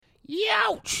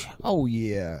Youch! Oh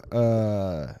yeah.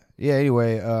 Yeah.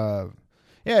 Anyway.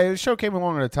 Yeah. The show came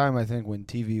along at a time I think when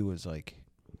TV was like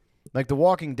The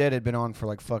Walking Dead had been on for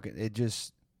like fucking.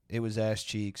 It was ass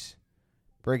cheeks.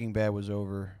 Breaking Bad was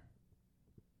over.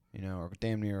 Or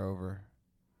damn near over.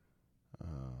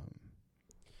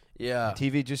 Yeah.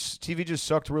 TV just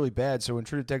sucked really bad. So when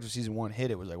True Detective season 1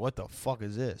 hit, it was like, what the fuck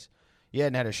is this? You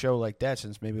hadn't had a show like that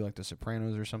since maybe like The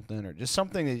Sopranos or something, or just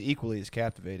something that equally is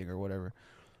captivating or whatever.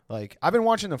 Like I've been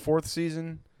watching the 4th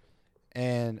season,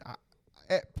 and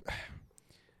I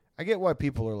get why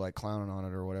people are like clowning on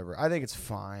it or whatever. I think it's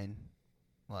fine,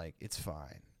 like it's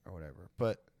fine or whatever.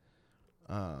 But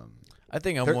I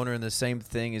think I'm wondering the same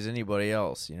thing as anybody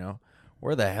else.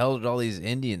 Where the hell did all these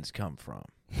Indians come from?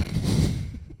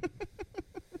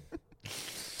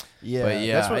 Yeah, but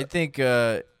yeah, I think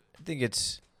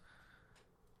it's.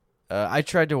 I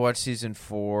tried to watch season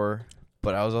 4,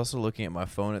 but I was also looking at my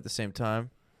phone at the same time.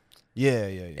 Yeah.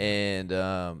 And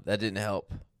that didn't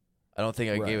help. I don't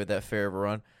think I gave it that fair of a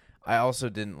run. I also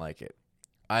didn't like it.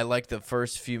 I liked the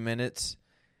first few minutes,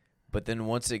 but then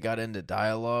once it got into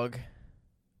dialogue,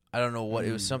 I don't know what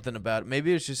it was. Something about it. Maybe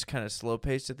it was just kind of slow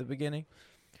paced at the beginning.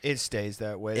 It stays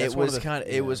that way. It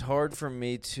was hard for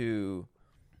me to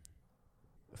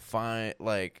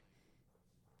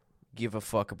give a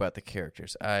fuck about the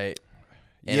characters.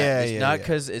 It's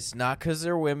not because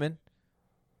they're women.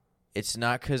 It's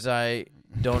not because I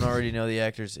don't already know the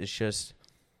actors. It's just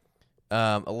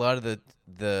a lot of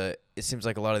the. It seems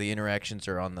like a lot of the interactions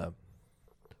are on the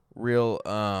real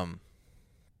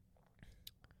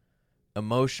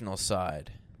emotional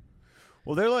side.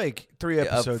 Well, they're like 3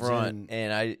 episodes up front,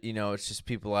 in, and it's just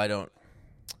people I don't.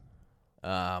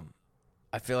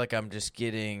 I feel like I'm just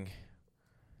getting.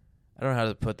 I don't know how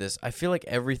to put this. I feel like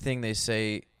everything they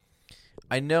say.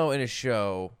 I know in a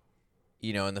show,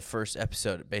 in the first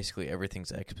episode, basically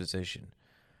everything's exposition.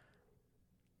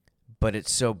 But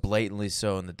it's so blatantly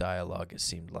so in the dialogue, it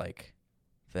seemed like.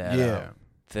 That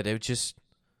it just.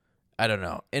 I don't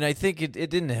know. And I think it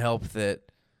didn't help that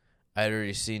I'd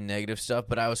already seen negative stuff,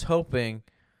 but I was hoping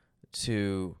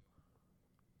to,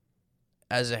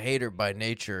 as a hater by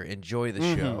nature, enjoy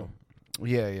the show.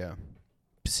 Yeah.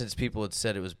 Since people had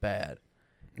said it was bad.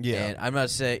 Yeah. And I'm not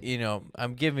saying,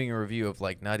 I'm giving a review of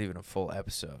like not even a full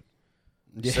episode.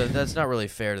 Yeah. So that's not really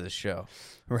fair to the show.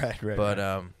 Right. But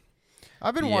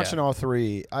I've been watching all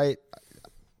 3. I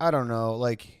don't know,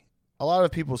 like a lot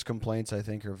of people's complaints I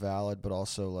think are valid, but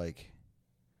also like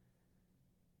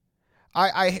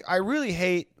I really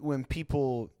hate when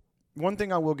people. One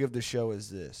thing I will give the show is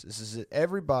this is that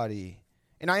everybody,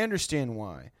 and I understand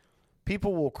why,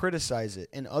 people will criticize it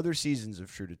in other seasons of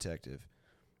True Detective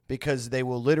because they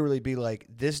will literally be like,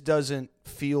 this doesn't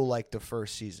feel like the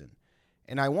first season.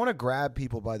 And I want to grab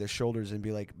people by the shoulders and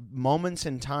be like, moments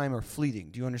in time are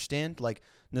fleeting. Do you understand? Like,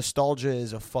 nostalgia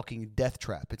is a fucking death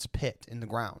trap. It's a pit in the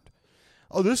ground.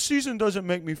 Oh, this season doesn't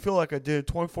make me feel like I did in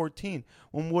 2014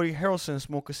 when Woody Harrelson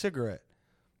smoked a cigarette.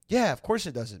 Yeah, of course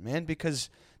it doesn't, man, because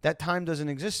that time doesn't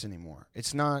exist anymore.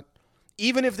 It's not.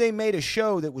 Even if they made a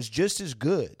show that was just as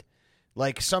good,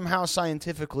 like somehow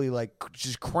scientifically, like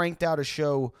just cranked out a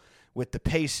show with the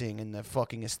pacing and the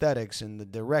fucking aesthetics and the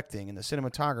directing and the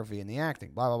cinematography and the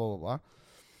acting, blah, blah, blah, blah, blah,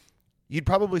 you'd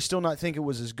probably still not think it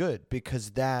was as good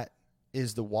because that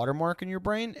is the watermark in your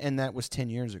brain, and that was 10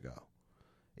 years ago.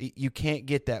 You can't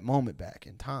get that moment back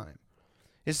in time.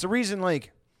 It's the reason,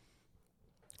 like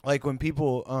when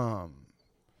people,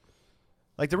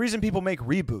 the reason people make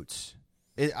reboots.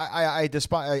 I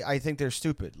despise. I think they're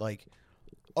stupid. Like,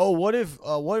 oh, what if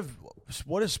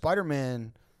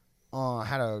Spider-Man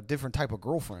had a different type of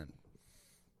girlfriend?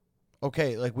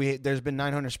 Okay, like there's been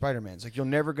 900 Spider-Mans. Like you're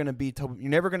never gonna be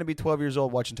 12 years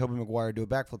old watching Tobey Maguire do a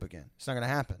backflip again. It's not gonna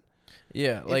happen.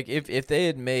 Yeah, like if they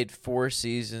had made 4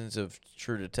 seasons of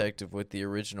True Detective with the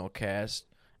original cast,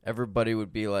 everybody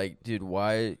would be like, dude,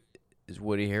 why is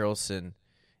Woody Harrelson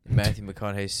and Matthew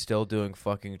McConaughey still doing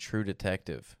fucking True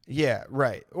Detective? Yeah,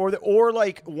 right. Or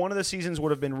like one of the seasons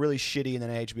would have been really shitty and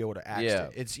then HBO would have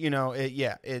axed it.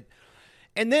 It's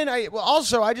and then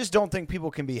I just don't think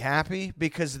people can be happy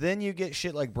because then you get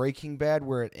shit like Breaking Bad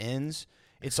where it ends.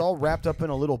 It's all wrapped up in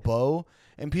a little bow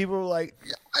and people are like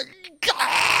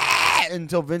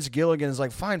until Vince Gilligan is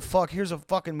like, fine, fuck, here's a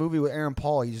fucking movie with Aaron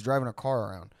Paul. He's driving a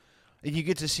car around. And you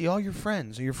get to see all your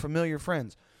friends or your familiar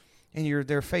friends and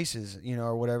their faces,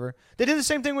 or whatever. They did the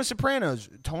same thing with Sopranos.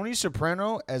 Tony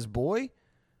Soprano as boy,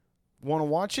 want to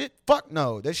watch it? Fuck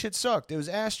no, that shit sucked. It was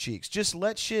ass cheeks. Just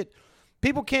let shit.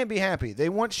 People can't be happy. They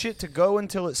want shit to go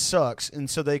until it sucks, and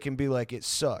so they can be like, it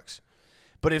sucks.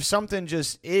 But if something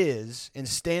just is and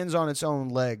stands on its own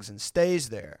legs and stays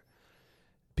there,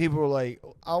 people are like,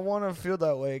 I want to feel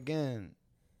that way again.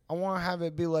 I want to have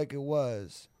it be like it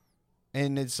was.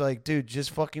 And it's like, dude,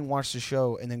 just fucking watch the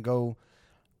show and then go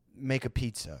make a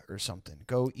pizza or something.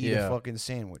 Go eat a fucking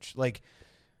sandwich. Like,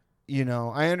 you know,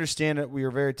 I understand that we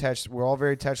are very attached. We're all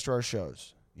very attached to our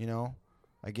shows. You know,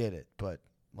 I get it. But,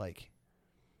 like,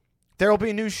 there'll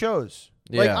be new shows.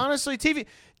 Yeah. Like, honestly,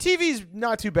 TV's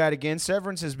not too bad again.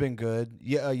 Severance has been good.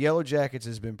 Yellow Jackets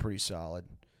has been pretty solid.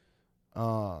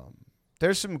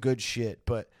 There's some good shit.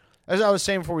 But as I was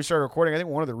saying before we started recording, I think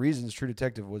one of the reasons True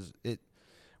Detective was it.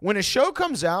 When a show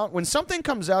comes out, when something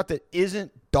comes out that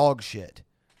isn't dog shit,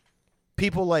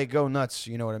 people, like, go nuts,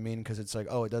 you know what I mean? Because it's like,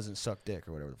 oh, it doesn't suck dick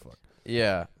or whatever the fuck.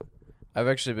 Yeah. I've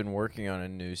actually been working on a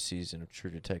new season of True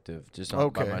Detective just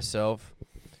by myself.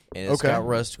 And it's got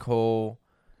Rust Cole,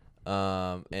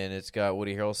 and it's got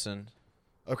Woody Harrelson,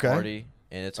 Marty,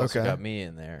 and it's also got me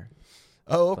in there.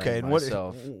 Oh, okay. And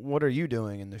what are you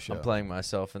doing in the show? I'm playing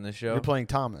myself in the show. You're playing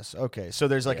Thomas. Okay. So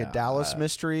there's like a Dallas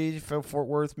mystery, Fort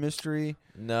Worth mystery?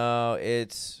 No,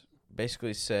 it's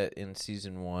basically set in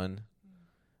season 1,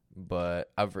 but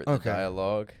I've written the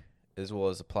dialogue as well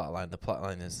as the plot line. The plot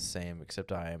line is the same,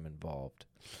 except I am involved.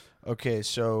 Okay,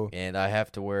 so... And I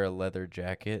have to wear a leather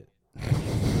jacket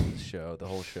the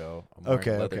whole show. I'm wearing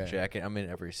a leather jacket. I'm in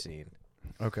every scene.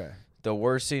 Okay. The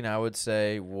worst scene, I would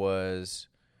say, was...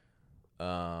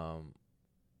 I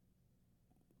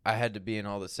had to be in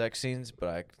all the sex scenes, but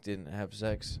I didn't have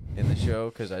sex in the show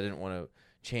because I didn't want to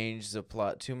change the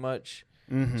plot too much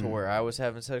to where I was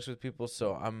having sex with people.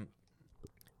 So I'm,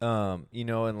 you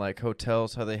know, in like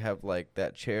hotels, how they have like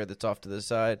that chair that's off to the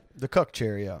side. The cuck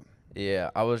chair, yeah. Yeah,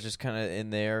 I was just kind of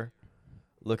in there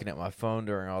looking at my phone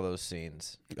during all those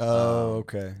scenes. Oh,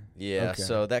 okay. Yeah,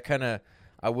 so that kind of...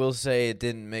 I will say it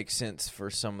didn't make sense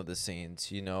for some of the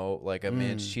scenes, you know, like a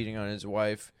man's cheating on his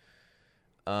wife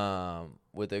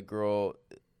with a girl,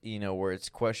 you know, where it's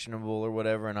questionable or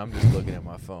whatever, and I'm just looking at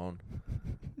my phone.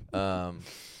 But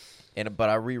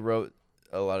I rewrote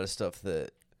a lot of stuff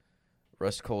that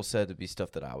Rust Cole said to be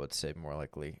stuff that I would say more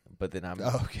likely, but then I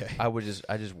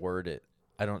just word it.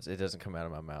 It doesn't come out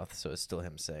of my mouth, so it's still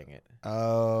him saying it.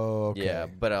 Oh, okay. Yeah,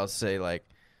 but I'll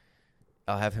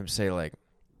have him say like,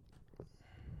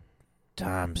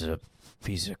 "Time's a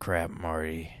piece of crap,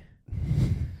 Marty.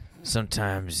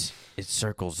 Sometimes it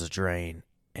circles the drain,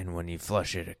 and when you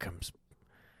flush it, it comes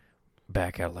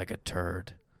back out like a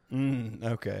turd.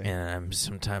 Okay. And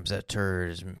sometimes that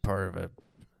turd is part of a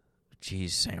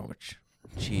cheese sandwich.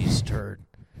 Cheese turd.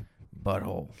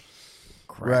 Butthole.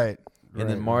 Crap." Right. And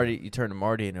then Marty, you turn to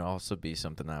Marty, and it'll also be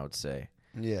something I would say.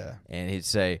 Yeah. And he'd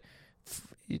say,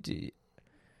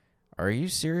 "Are you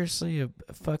seriously a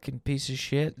fucking piece of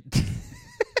shit?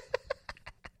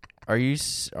 Are you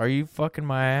fucking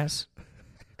my ass?"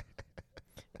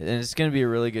 And it's gonna be a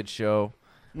really good show,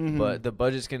 but the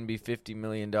budget's gonna be $50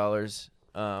 million.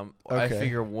 I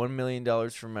figure $1 million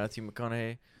for Matthew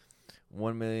McConaughey,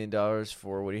 $1 million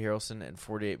for Woody Harrelson, and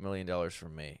 $48 million for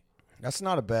me. That's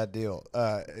not a bad deal.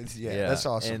 That's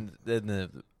awesome. And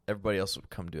then everybody else will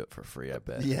come do it for free, I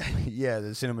bet. Yeah, the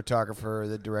cinematographer,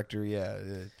 the director,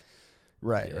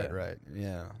 Right.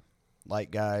 Yeah. Light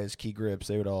guys, key grips,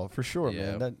 they would all, for sure,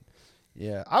 man.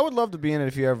 I would love to be in it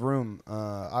if you have room.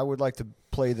 I would like to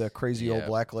play the crazy old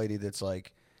black lady that's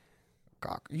like,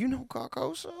 you know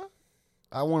Carcosa?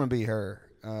 I want to be her.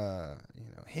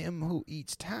 Him who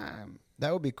eats time.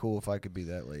 That would be cool if I could be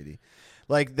that lady.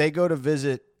 Like, they go to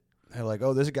visit, they're like,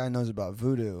 oh, this guy knows about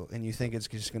voodoo, and you think it's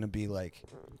just going to be like,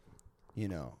 you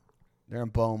know, they're in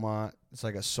Beaumont. It's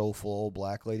like a soulful old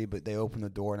black lady, but they open the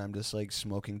door, and I'm just, like,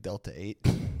 smoking Delta 8,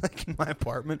 like, in my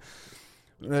apartment.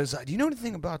 And I was like, do you know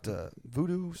anything about the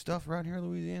voodoo stuff around here in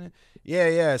Louisiana?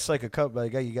 Yeah, it's like a cup.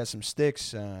 Like, you got some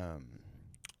sticks. There's,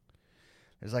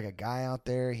 like, a guy out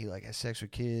there. He, like, has sex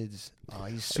with kids.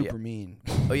 He's super mean.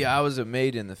 Oh, yeah, I was a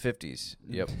maid in the 50s.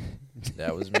 Yep.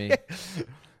 That was me.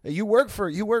 You work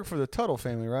for the Tuttle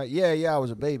family, right? Yeah, I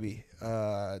was a baby.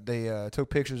 They took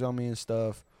pictures on me and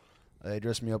stuff. They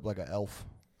dressed me up like an elf.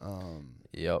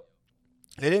 Yep.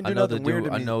 They didn't do nothing weird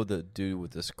to me. I know the dude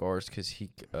with the scars because he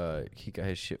got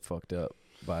his shit fucked up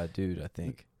by a dude, I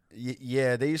think.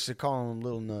 Yeah, they used to call him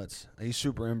Little Nuts. He's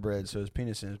super inbred, so his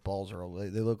penis and his balls are all. They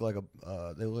look like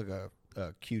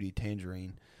a cutie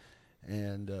tangerine,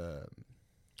 and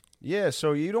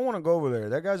so you don't want to go over there.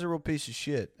 That guy's a real piece of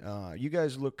shit. You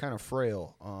guys look kind of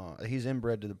frail. He's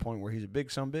inbred to the point where he's a big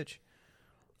sumbitch.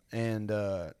 And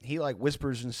he, like,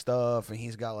 whispers and stuff, and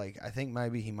he's got, like, I think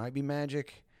maybe he might be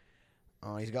magic.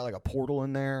 He's got, like, a portal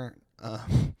in there.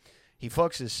 He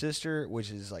fucks his sister,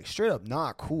 which is, like, straight up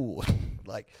not cool.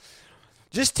 Like,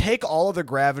 Just take all of the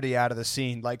gravity out of the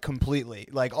scene, like completely,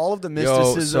 like all of the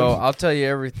mysticism. So I'll tell you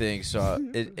everything. So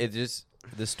it just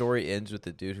the story ends with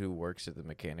the dude who works at the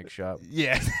mechanic shop.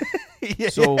 Yeah. Yeah.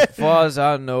 So far as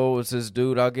I know, it's this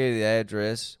dude. I'll give you the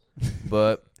address,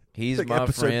 but he's Like my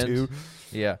episode friend. 2.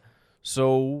 Yeah.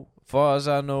 So far as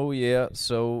I know, yeah.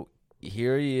 So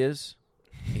here he is.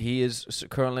 He is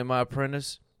currently my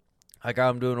apprentice. I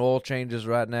got him doing oil changes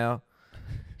right now.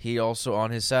 He also,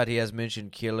 on his side, he has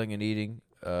mentioned killing and eating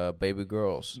baby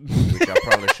girls, which I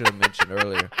probably should have mentioned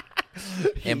earlier.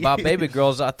 And by baby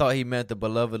girls, I thought he meant the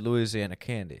beloved Louisiana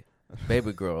candy.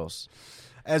 Baby girls.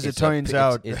 As it turns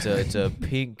out, it's a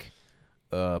pink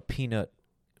peanut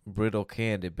brittle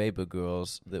candy, baby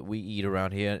girls, that we eat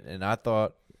around here. And I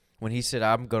thought, when he said,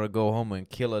 I'm going to go home and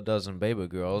kill a dozen baby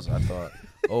girls, I thought,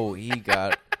 oh, he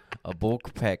got a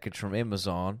bulk package from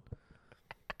Amazon.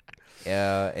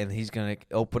 And he's going to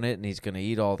open it, and he's going to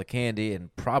eat all the candy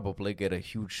and probably get a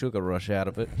huge sugar rush out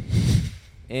of it.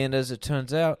 And as it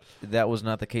turns out, that was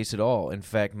not the case at all. In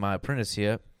fact, my apprentice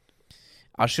here,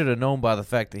 I should have known by the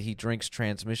fact that he drinks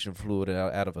transmission fluid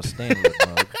out of a Stanley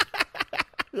mug.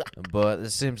 But there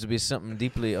seems to be something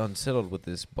deeply unsettled with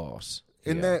this boss.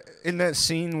 in that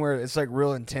scene where it's like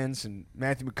real intense, and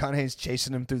Matthew McConaughey's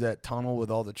chasing him through that tunnel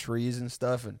with all the trees and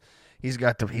stuff, and he's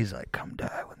like, "Come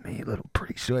die with me, little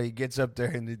priest." So he gets up there,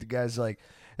 and the guy's like,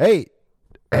 "Hey,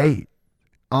 I'm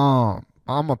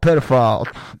a pedophile.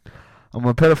 I'm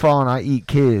a pedophile, and I eat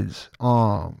kids."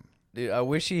 Dude, I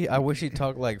wish he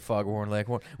talked like Foghorn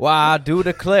Leghorn. Well, I do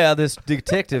declare this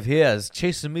detective here is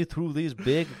chasing me through this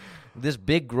big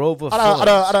grove of forest.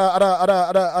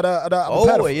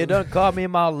 Oh, you done caught me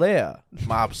in my lair,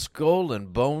 my skull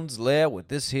and bones lair with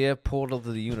this here portal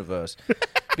to the universe.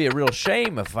 Be a real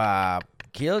shame if I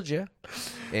killed you.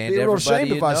 And be a real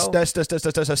shame if I know,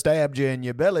 stabbed you in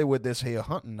your belly with this here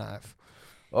hunting knife.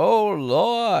 Oh,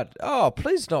 Lord. Oh,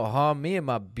 please don't harm me and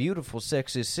my beautiful,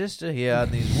 sexy sister here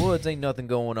in these woods. Ain't nothing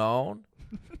going on.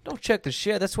 Don't check the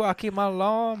shed. That's why I keep my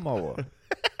lawnmower.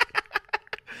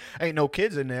 Ain't no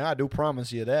kids in there. I do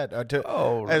promise you that.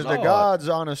 Oh, as Lord. the God's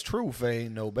honest truth, there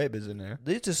ain't no babies in there.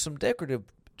 These are some decorative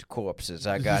corpses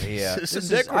I got here. Some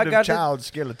decorative child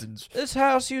skeletons. This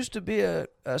house used to be a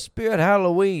spirit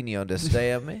Halloween, you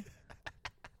understand me?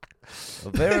 A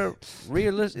very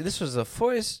realistic. This was the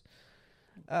first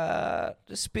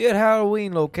spirit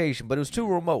Halloween location, but it was too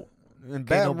remote. In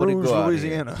Baton Rouge,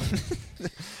 Louisiana.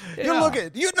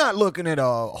 You're not looking at a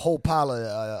whole pile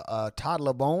of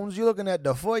toddler bones. You're looking at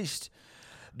the first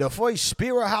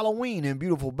spirit Halloween in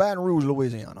beautiful Baton Rouge,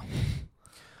 Louisiana.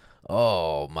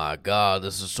 Oh my God,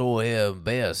 this is so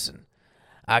embarrassing.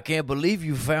 I can't believe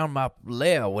you found my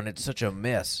lair when it's such a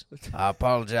mess. I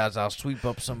apologize. I'll sweep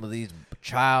up some of these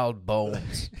child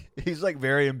bones. He's like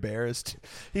very embarrassed.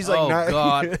 He's like, not-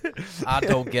 God, I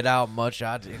don't get out much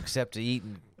except to eat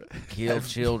and kill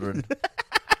children.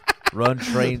 Run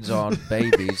trains on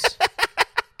babies.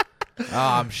 Oh,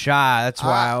 I'm shy. That's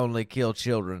why I only kill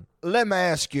children. Let me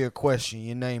ask you a question.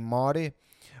 Your name Marty.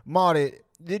 Marty,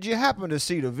 did you happen to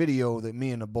see the video that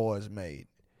me and the boys made?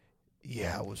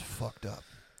 Yeah, I was fucked up.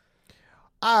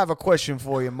 I have a question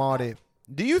for you, Marty.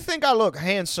 Do you think I look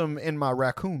handsome in my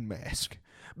raccoon mask?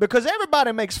 Because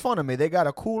everybody makes fun of me. They got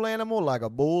a cool animal like a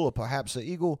bull or perhaps an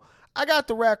eagle. I got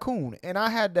the raccoon, and I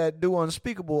had to do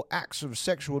unspeakable acts of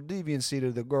sexual deviancy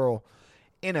to the girl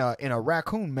in a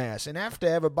raccoon mask. And after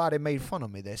everybody made fun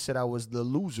of me, they said I was the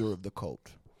loser of the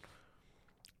cult.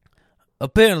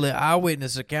 Apparently,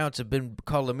 eyewitness accounts have been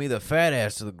calling me the fat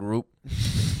ass of the group,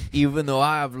 even though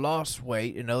I have lost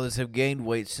weight and others have gained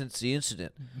weight since the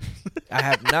incident. I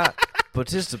have not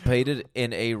participated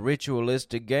in a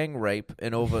ritualistic gang rape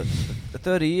in over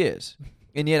 30 years,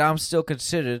 and yet I'm still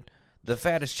considered the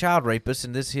fattest child rapist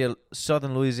in this here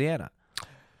southern Louisiana.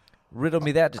 Riddle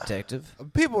me that, detective.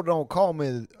 People don't call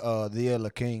me the Yellow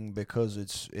King because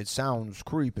it sounds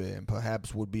creepy and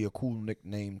perhaps would be a cool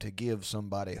nickname to give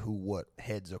somebody who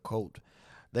heads a cult.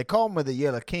 They call me the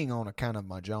Yellow King on account of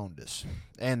my jaundice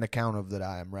and the count of that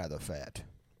I am rather fat.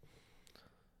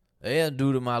 And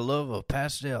due to my love of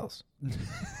pastels.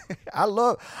 I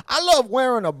love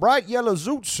wearing a bright yellow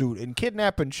zoot suit and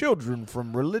kidnapping children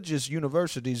from religious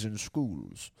universities and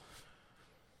schools.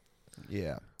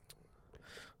 Yeah.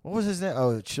 What was his name?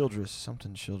 Oh, Childress.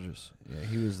 Something Childress. Yeah,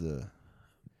 he was the...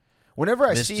 Whenever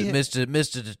I see him...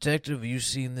 Mr. Detective, you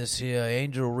seen this here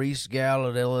Angel Reese gal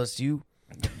at LSU?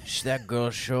 That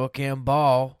girl sure can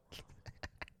ball.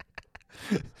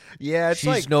 Yeah,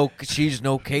 she's no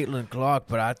Caitlin Clark,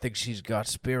 but I think she's got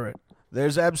spirit.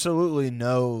 There's absolutely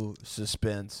no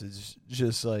suspense. It's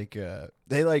just like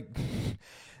they like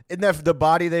And the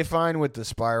body they find with the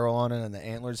spiral on it and the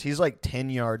antlers, he's like 10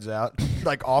 yards out,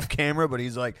 like off camera, but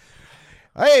he's like,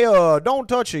 "Hey, don't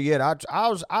touch it yet.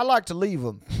 I like to leave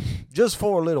them just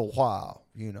for a little while,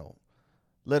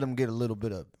 let them get a little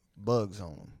bit of bugs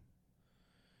on them."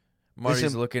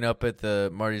 Marty's looking up at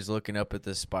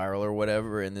the spiral or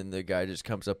whatever, and then the guy just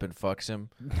comes up and fucks him,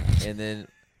 and then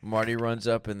Marty runs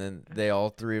up, and then all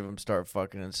three of them start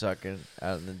fucking and sucking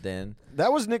out in the den.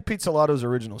 That was Nick Pizzolatto's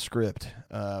original script,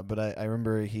 but I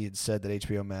remember he had said that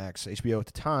HBO at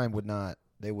the time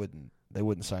they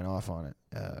wouldn't sign off on it.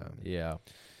 Yeah,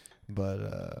 but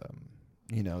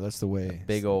that's the way.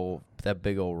 That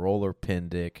big old roller pin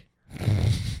dick.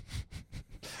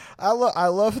 I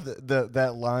love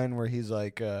that line where he's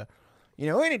like,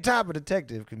 any type of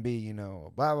detective can be, blah,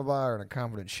 blah, blah, or an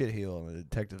incompetent shitheel. And the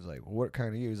detective's like, "Well, what kind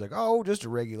of you?" He's like, "Oh, just a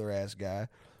regular ass guy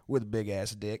with a big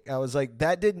ass dick." I was like,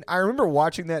 I remember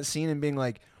watching that scene and being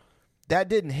like, that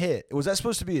didn't hit. Was that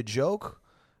supposed to be a joke?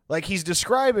 Like, he's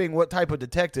describing what type of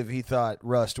detective he thought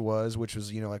Rust was, which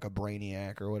was, like a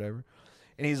brainiac or whatever.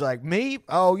 And he's like, "Me?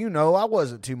 Oh, I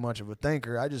wasn't too much of a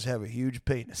thinker. I just have a huge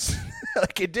penis."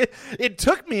 Like, it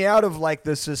took me out of like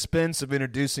the suspense of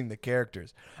introducing the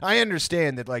characters. I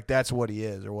understand that like that's what he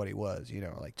is or what he was,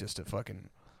 like just a fucking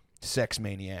sex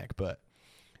maniac. But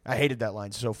I hated that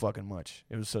line so fucking much.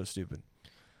 It was so stupid.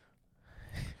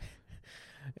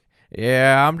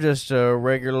 Yeah, I'm just a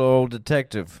regular old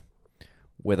detective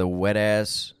with a wet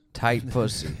ass tight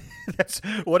pussy.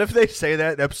 What if they say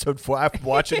that in episode 4? I'm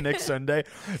watching next Sunday.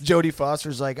 Jodie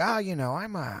Foster's like, Callie,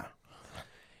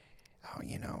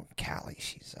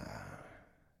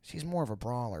 she's more of a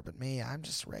brawler, but me, I'm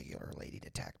just a regular lady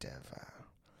detective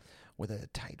with a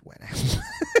tight wet ass,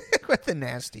 with a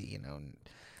nasty,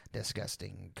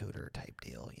 disgusting cooter type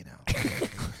deal,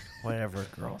 Whatever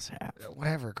girls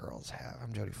have.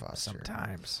 I'm Jodie Foster.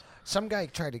 Sometimes. Some guy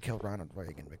tried to kill Ronald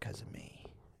Reagan because of me.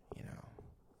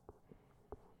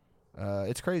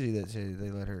 It's crazy that they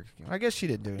let her. I guess she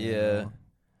didn't do anything. Yeah. Wrong.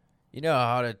 You know how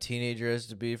hard a teenager has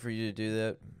to be for you to do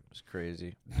that? It's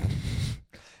crazy.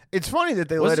 It's funny that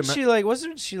they let him.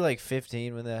 Wasn't she like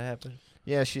 15 when that happened?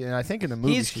 Yeah, and I think in the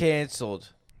movie he's canceled.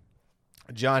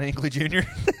 John Hinckley Jr.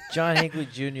 John Hinckley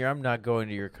Jr. I'm not going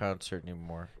to your concert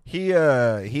anymore. He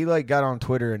like got on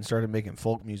Twitter and started making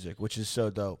folk music, which is so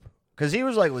dope. Because he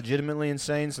was like legitimately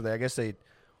insane, so I guess they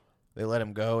let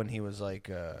him go, and he was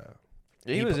like.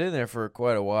 He was in there for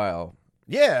quite a while.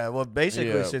 Yeah, well,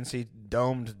 basically since he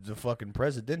domed the fucking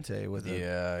Presidente with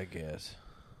a I guess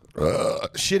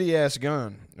shitty ass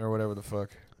gun or whatever the fuck.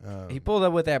 He pulled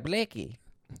up with that blicky.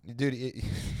 Dude,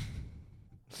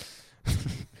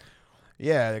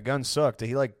 yeah, the gun sucked.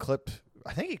 He clipped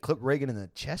Reagan in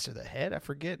the chest or the head, I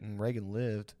forget, and Reagan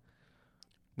lived.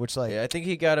 Which I think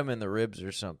he got him in the ribs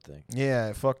or something.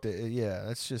 Yeah, fucked it. Yeah,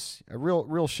 that's just a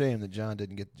real shame that John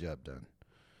didn't get the job done.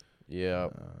 Yeah.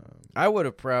 I would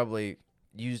have probably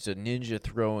used a ninja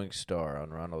throwing star on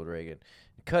Ronald Reagan,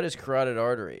 cut his carotid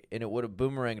artery, and it would have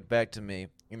boomeranged back to me,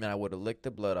 and then I would have licked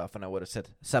the blood off, and I would have said,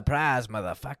 "Surprise,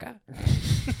 motherfucker."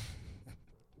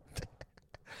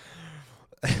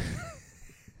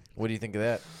 What do you think of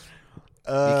that?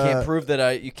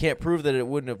 You can't prove that it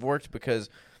wouldn't have worked because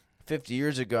 50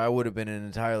 years ago I would have been an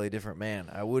entirely different man.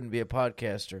 I wouldn't be a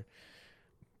podcaster.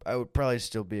 I would probably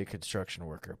still be a construction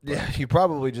worker. Yeah, you'd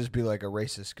probably just be like a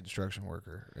racist construction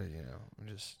worker,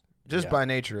 just by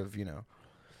nature of,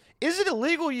 Is it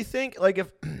illegal, you think? Like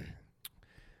if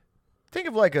think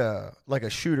of like a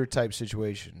shooter type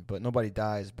situation, but nobody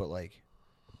dies, but like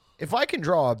if I can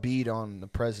draw a bead on the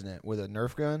president with a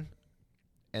Nerf gun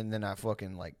and then I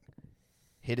fucking like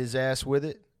hit his ass with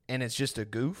it and it's just a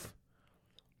goof,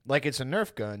 like it's a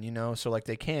Nerf gun, so like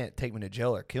they can't take me to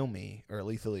jail or kill me or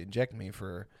lethally inject me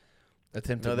for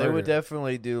attempted murder. They would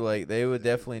definitely do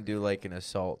like an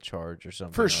assault charge or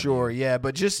something. For sure, yeah,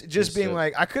 but just being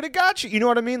like, I could have got you, you know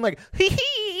what I mean? Like,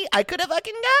 hee, I could have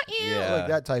fucking got you. Yeah. Like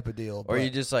that type of deal. Or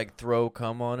you just like throw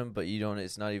cum on him, but you don't,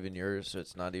 it's not even yours, so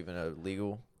it's not even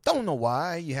illegal. Don't know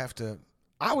why you have to.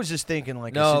 I was just thinking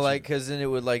like. No, like, because then it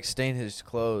would like stain his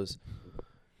clothes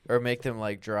or make them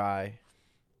like dry.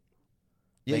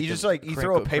 Yeah, you just like you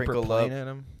throw a paper plane at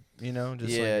him,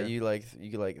 Just you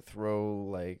throw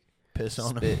like piss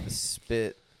on him,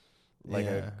 spit, like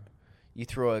you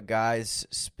throw a guy's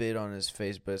spit on his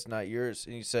face, but it's not yours,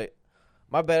 and you say,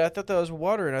 "My bad, I thought that was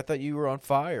water, and I thought you were on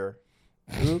fire."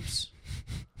 Oops.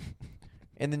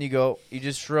 And then you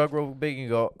just shrug real big and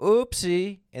go,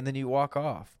 "Oopsie," and then you walk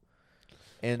off.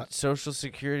 And Social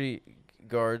Security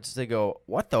guards, they go,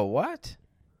 "What the what?"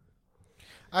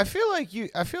 I feel like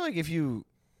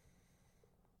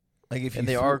if and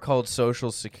they are called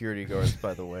Social Security guards,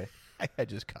 by the way. I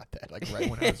just caught that like right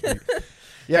when I was.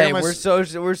 Yeah, hey,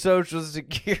 we're social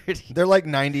security. They're like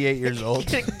 98 years old.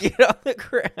 Get on the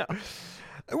ground.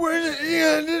 Where's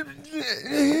get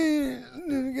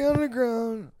on the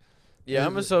ground. Yeah,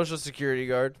 I'm a social security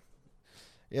guard.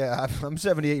 Yeah, I'm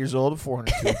 78 years old,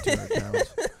 200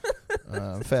 pounds.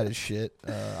 I'm fat as shit.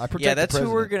 I protect. Yeah, that's the who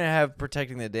we're president. gonna have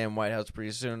protecting the damn White House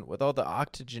pretty soon with all the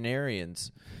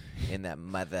octogenarians in that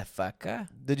motherfucker.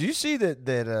 Did you see that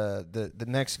the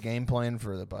next game plan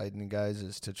for the Biden guys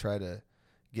is to try to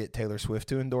get Taylor Swift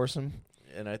to endorse him?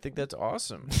 And I think that's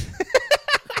awesome.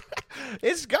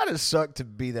 It's gotta suck to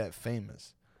be that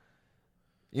famous.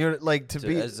 You know, like to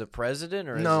be as a president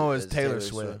or as Taylor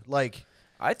Swift. Like,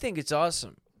 I think it's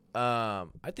awesome. I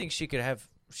think she could have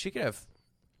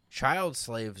child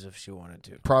slaves if she wanted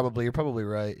to. probably you're probably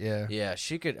right. Yeah. Yeah,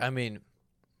 she could. I mean,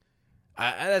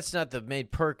 that's not the main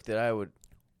perk that I would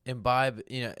imbibe.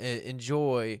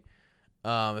 Enjoy.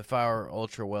 If I were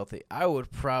ultra wealthy, I would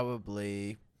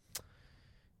probably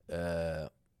make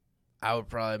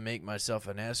myself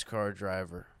a NASCAR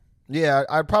driver. Yeah,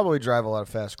 I'd probably drive a lot of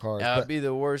fast cars. That would be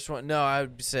the worst one. No, I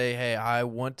would say, hey, I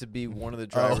want to be one of the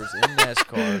drivers in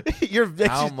NASCAR.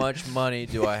 How much money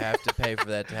do I have to pay for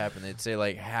that to happen? They'd say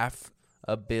like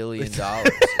 $500 million.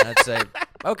 And I'd say,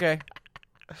 okay,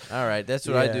 all right, that's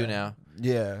what I do now.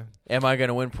 Yeah. Am I going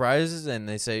to win prizes? And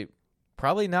they say,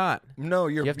 probably not. No,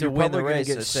 you have to win the probably race.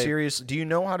 Get serious. Do you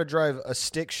know how to drive a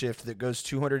stick shift that goes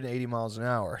 280 miles an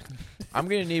hour? I'm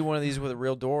going to need one of these with a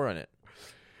real door on it.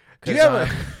 Do you have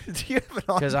an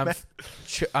Because automatic?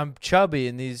 I'm chubby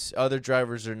and these other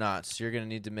drivers are not. So you're going to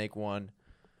need to make one.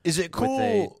 Is it cool? With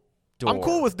a door. I'm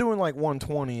cool with doing like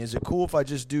 120. Is it cool if I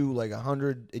just do like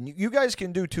 100? And you guys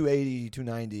can do 280,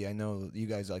 290. I know you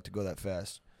guys like to go that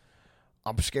fast.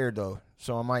 I'm scared though,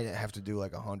 so I might have to do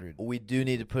like 100. We do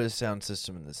need to put a sound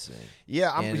system in this thing.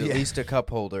 Yeah, at least a cup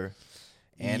holder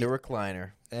and a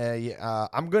recliner.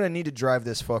 I'm gonna need to drive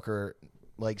this fucker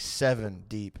like 7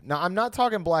 deep. Now I'm not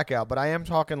talking blackout, but I am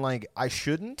talking like I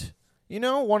shouldn't. You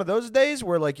know, one of those days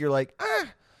where like you're like,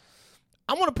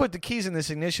 I want to put the keys in this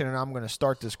ignition and I'm gonna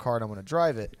start this car and I'm gonna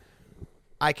drive it.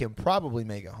 I can probably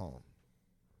make it home.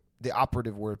 The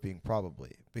operative word being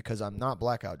probably, because I'm not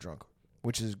blackout drunk,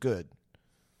 which is good.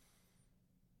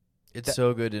 It's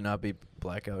so good to not be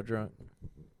blackout drunk.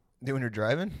 When you're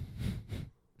driving?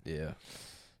 Yeah.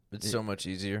 It's so much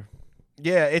easier.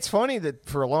 Yeah, it's funny that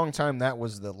for a long time that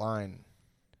was the line,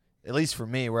 at least for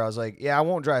me, where I was like, yeah, I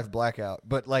won't drive blackout.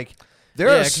 But like,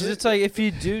 because it's like if you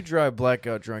do drive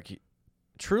blackout drunk,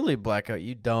 truly blackout,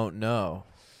 you don't know,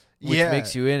 which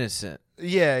makes you innocent.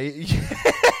 Yeah,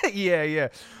 yeah.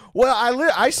 Well,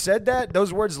 I said that.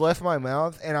 Those words left my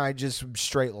mouth, and I just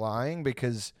straight lying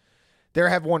because there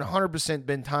have 100%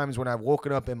 been times when I've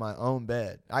woken up in my own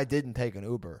bed. I didn't take an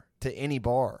Uber to any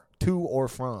bar, to or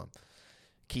from.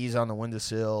 Keys on the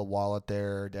windowsill, wallet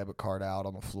there, debit card out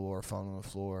on the floor, phone on the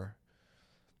floor.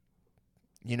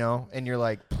 You know, and you're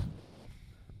like,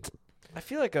 I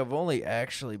feel like I've only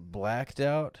actually blacked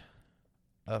out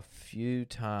a few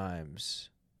times,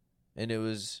 and it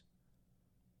was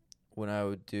when I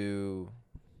would do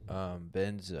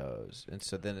benzos, and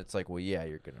so then it's like, well, yeah,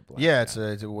 you're gonna black out.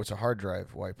 It's a hard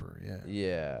drive wiper,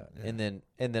 yeah. And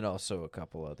then also a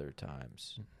couple other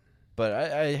times, but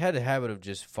I had a habit of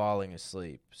just falling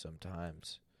asleep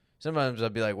sometimes. Sometimes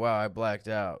I'd be like, wow, I blacked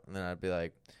out, and then I'd be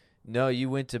like, no, you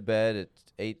went to bed at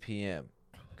 8 p.m.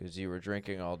 because you were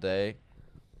drinking all day,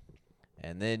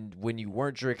 and then when you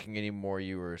weren't drinking anymore,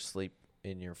 you were asleep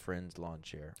in your friend's lawn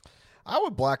chair. I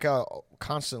would black out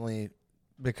constantly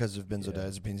because of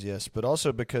benzodiazepines, yes, but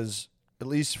also because at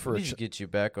least for We should get you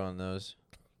back on those.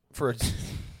 for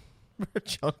a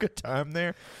chunk of time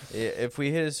there. If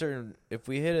we hit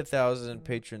 1,000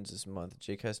 patrons this month,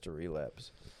 Jake has to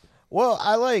relapse. Well,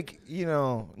 I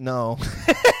no.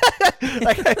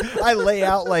 I lay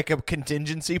out like a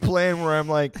contingency plan where I'm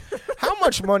like, how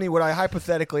much money would I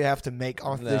hypothetically have to make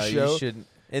off this show? You shouldn't.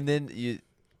 And then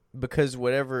because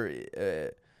whatever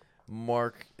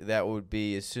mark that would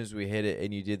be, as soon as we hit it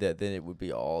and you did that, then it would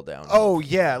be all down. Oh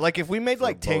yeah, like if we made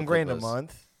like both $10,000 of a us.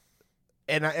 month,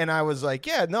 and I was like,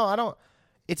 yeah, no, I don't.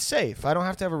 It's safe. I don't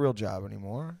have to have a real job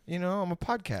anymore. You know, I'm a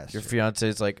podcaster. Your fiance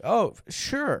is like, oh,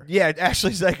 sure. Yeah,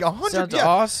 Ashley's like 100. Sounds yeah.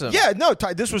 awesome. Yeah, no,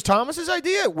 this was Thomas's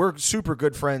idea. We're super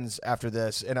good friends after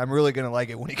this, and I'm really gonna like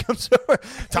it when he comes over.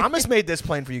 Thomas made this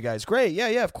plan for you guys. Great. Yeah,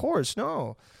 of course.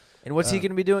 No. And what's he going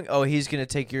to be doing? Oh, he's going to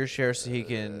take your share so he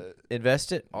can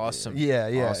invest it? Awesome. Yeah.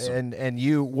 Awesome. And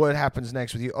you, what happens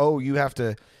next with you? Oh, you have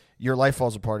to, your life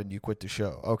falls apart and you quit the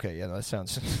show. Okay, yeah, that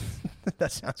sounds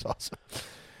awesome.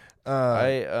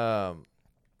 I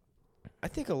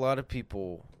think a lot of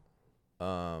people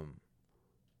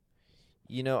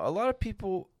you know, a lot of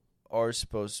people are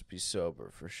supposed to be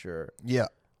sober for sure. Yeah.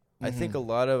 I think a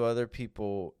lot of other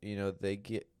people, you know, they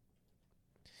get,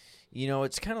 you know,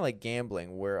 it's kind of like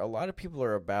gambling where a lot of people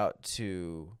are about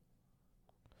to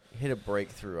hit a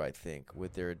breakthrough, I think,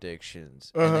 with their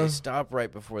addictions. And they stop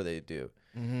right before they do.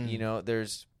 Mm-hmm. You know,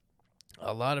 there's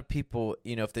a lot of people,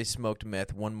 you know, if they smoked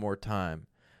meth one more time,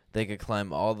 they could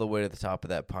climb all the way to the top of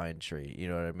that pine tree. You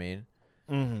know what I mean?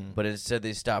 Mm-hmm. But instead,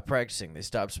 they stop practicing. They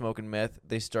stop smoking meth.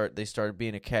 They started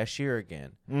being a cashier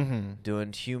again,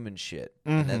 doing human shit.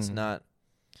 And that's not,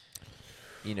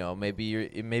 you know, maybe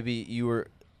you were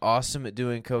awesome at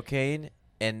doing cocaine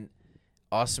and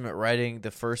awesome at writing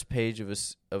the first page of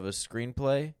a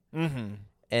screenplay,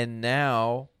 and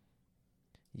now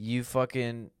you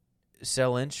fucking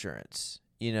sell insurance,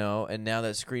 you know, and now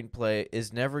that screenplay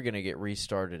is never gonna get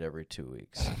restarted every 2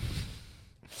 weeks.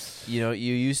 You know,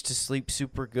 you used to sleep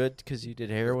super good because you did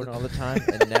heroin all the time,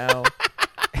 and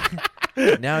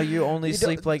now you only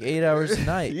sleep like 8 hours a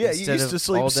night. Yeah, you used to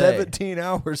sleep 17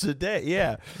 hours a day.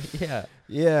 Yeah.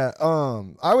 Yeah.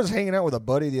 I was hanging out with a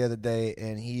buddy the other day,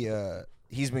 and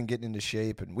he's been getting into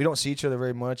shape, and we don't see each other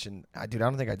very much. And I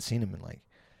don't think I'd seen him in like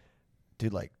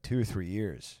 2 or 3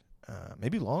 years,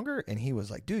 maybe longer. And he was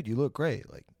like, "Dude, you look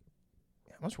great. Like,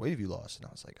 how much weight have you lost?" And I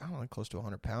was like, "I don't know, close to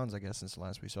 100 pounds, I guess, since the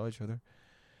last we saw each other."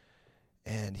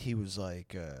 And he was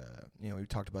like, you know, we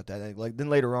talked about that. And like, then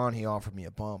later on, he offered me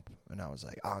a bump, and I was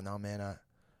like, "Oh no, man,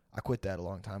 I quit that a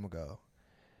long time ago."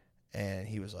 And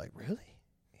he was like, "Really?"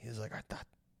 He was like, I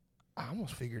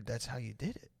almost figured that's how you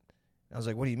did it." I was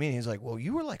like, "What do you mean?" He's like, "Well,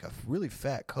 you were like a really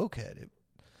fat cokehead."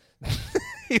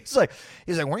 He's like,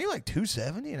 "Weren't you like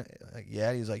 270?" And I'm like,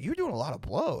 "Yeah." He's like, "You were doing a lot of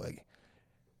blow. Like,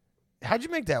 how'd you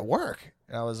make that work?"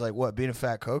 And I was like, "What, being a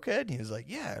fat cokehead?" And he was like,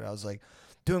 "Yeah." And I was like,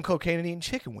 "Doing cocaine and eating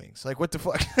chicken wings. Like, what the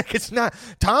fuck?" Like, it's not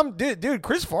Tom. Dude,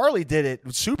 Chris Farley did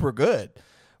it super good.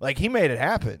 Like, he made it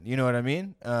happen. You know what I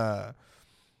mean?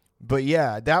 But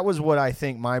yeah, that was what I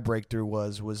think my breakthrough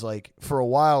was like, for a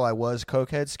while I was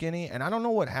cokehead skinny, and I don't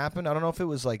know what happened. I don't know if it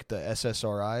was like the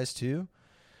SSRIs too,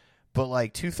 but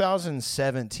like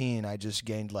 2017, I just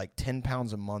gained like 10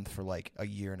 pounds a month for like a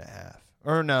year and a half.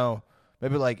 Or no,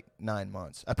 maybe like 9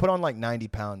 months. I put on like 90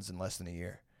 pounds in less than a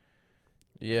year.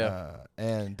 Yeah.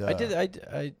 And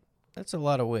I that's a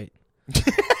lot of weight.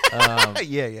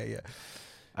 Yeah.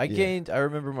 I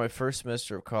remember my first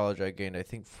semester of college, I gained, I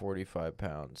think, 45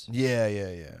 pounds.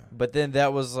 Yeah. But then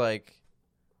that was like,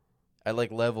 I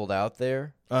like leveled out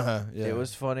there. Yeah. It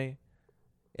was funny.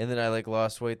 And then I like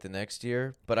lost weight the next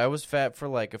year. But I was fat for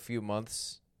like a few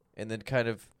months and then kind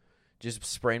of just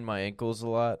sprained my ankles a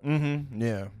lot.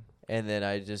 Yeah. And then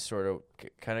I just sort of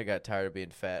kind of got tired of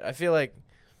being fat. I feel like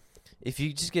if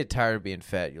you just get tired of being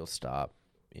fat, you'll stop,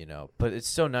 you know. But it's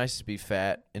so nice to be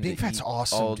fat and being fat's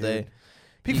awesome, all dude. day.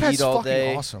 Being fat's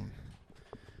fucking awesome.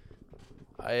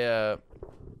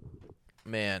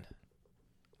 Man,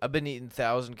 I've been eating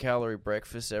 1,000-calorie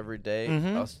breakfast every day.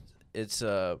 It's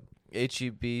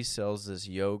H-E-B sells this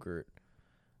yogurt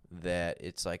that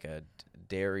it's like a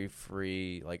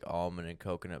dairy-free, like almond and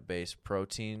coconut-based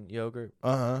protein yogurt.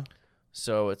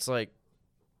 So it's like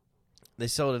they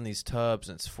sell it in these tubs,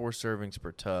 and it's 4 servings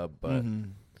per tub, but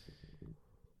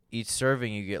each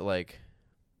serving you get like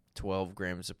 12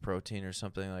 grams of protein or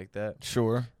something like that.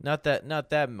 Sure. Not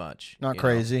that much. Not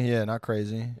crazy. Know? Yeah, not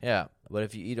crazy. Yeah, but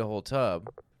if you eat a whole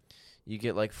tub, you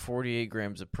get like 48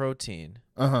 grams of protein.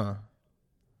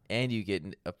 And you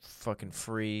get a fucking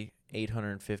free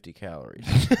 850 calories.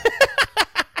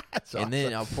 That's and awesome.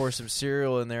 Then I'll pour some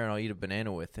cereal in there and I'll eat a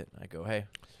banana with it. I go, hey,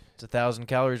 it's 1,000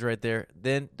 calories right there.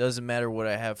 Then doesn't matter what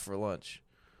I have for lunch.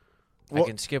 I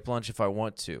can skip lunch if I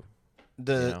want to.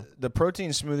 The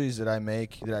protein smoothies that I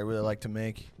make, that I really like to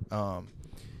make,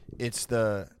 it's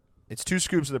 2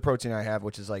 scoops of the protein I have,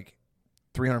 which is like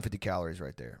 350 calories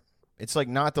right there. It's like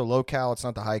not the low cal, it's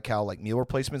not the high cal, like meal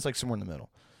replacement. It's like somewhere in the middle.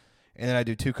 And then I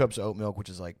do 2 cups of oat milk, which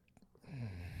is like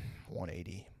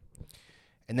 180.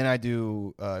 And then I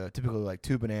do typically like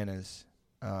 2 bananas,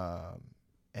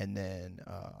 and then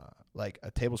like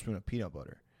a tablespoon of peanut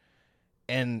butter.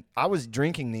 And I was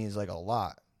drinking these like a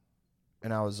lot.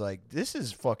 And I was like, this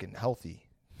is fucking healthy.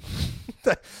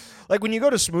 Like when you go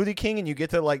to Smoothie King and you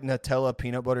get the like Nutella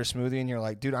peanut butter smoothie and you're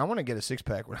like, dude, I want to get a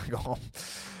 6-pack when I go home.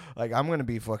 Like, I'm going to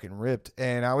be fucking ripped.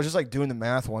 And I was just like doing the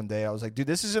math one day. I was like, dude,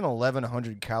 this is an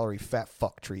 1,100 calorie fat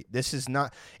fuck treat. This is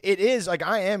not, it is like,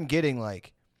 I am getting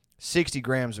like 60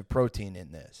 grams of protein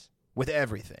in this with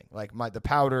everything. Like the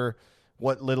powder,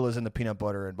 what little is in the peanut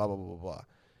butter and blah, blah, blah, blah, blah.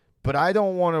 But I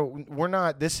don't want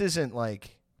to, this isn't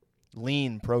like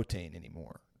lean protein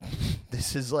anymore.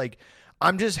 This is like,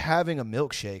 I'm just having a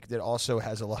milkshake that also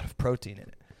has a lot of protein in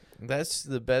it. That's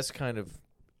the best kind of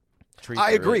treat.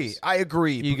 I agree. Is. I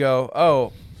agree. You go,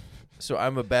 oh, so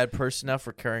I'm a bad person now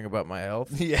for caring about my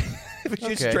health? Yeah. If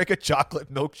you just drink a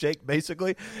chocolate milkshake,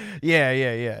 basically. Yeah.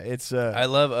 It's I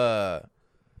love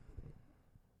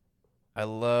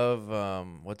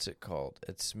what's it called?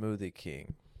 It's Smoothie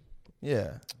King.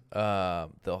 Yeah. The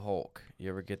Hulk. You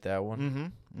ever get that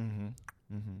one? Mm-hmm.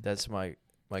 That's my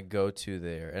go-to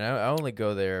there. And I only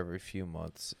go there every few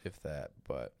months, if that.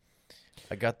 But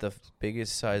I got the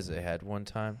biggest size they had one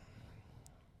time.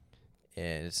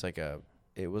 And it's like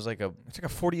it's like a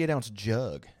 48-ounce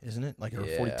jug, isn't it? Like, or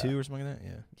 42 or something like that?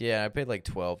 Yeah. Yeah, I paid like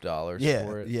 $12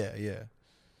 for it. Yeah.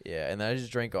 Yeah, and I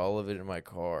just drank all of it in my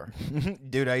car.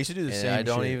 Dude, I used to do the and same I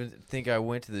don't shit. even think I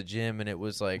went to the gym, and it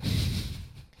was like...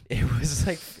 It was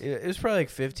probably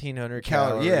like 1,500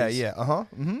 calories. Yeah.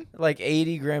 Mm-hmm. Like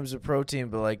 80 grams of protein,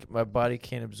 but like my body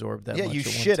can't absorb that much. Yeah, you at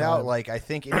one shit out time. like I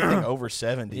think anything over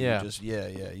 70. Yeah.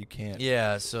 You can't.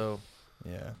 Yeah, so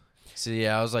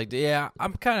I was like,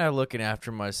 I'm kind of looking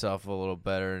after myself a little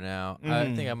better now.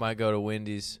 I think I might go to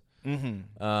Wendy's, and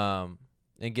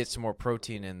get some more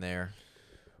protein in there.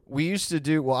 We used to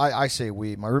do. Well, I say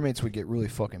we. My roommates would get really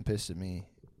fucking pissed at me.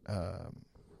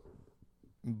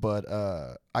 But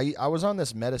I was on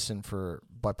this medicine for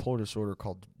bipolar disorder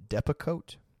called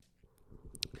Depakote,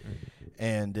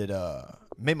 and it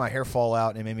made my hair fall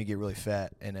out and it made me get really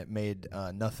fat, and it made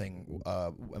nothing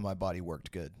in my body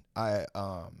worked good. But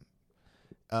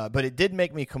it did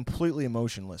make me completely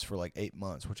emotionless for like 8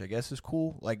 months, which I guess is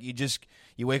cool. Like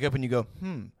you wake up and you go,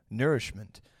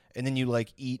 nourishment, and then you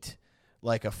like eat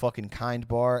like a fucking Kind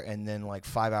bar, and then like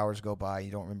 5 hours go by, you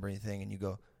don't remember anything, and you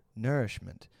go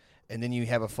nourishment. And then you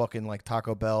have a fucking like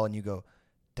Taco Bell and you go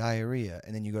diarrhea.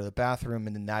 And then you go to the bathroom,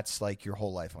 and then that's like your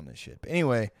whole life on this shit. But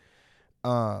anyway,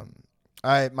 my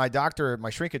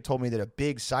shrink had told me that a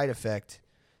big side effect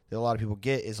that a lot of people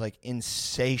get is like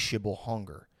insatiable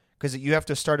hunger. Because you have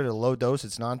to start at a low dose.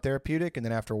 It's non-therapeutic. And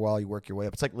then after a while you work your way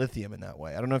up. It's like lithium in that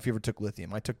way. I don't know if you ever took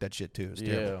lithium. I took that shit too. It was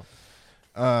terrible.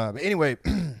 But anyway...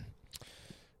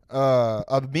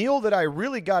 a meal that I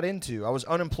really got into. I was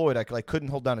unemployed. I couldn't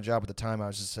hold down a job at the time. I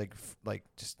was just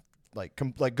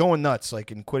like going nuts,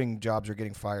 like, and quitting jobs or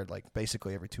getting fired, like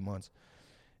basically every 2 months.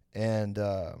 And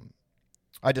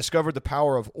I discovered the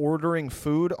power of ordering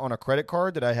food on a credit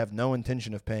card that I have no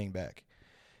intention of paying back.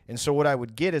 And so what I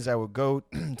would get is I would go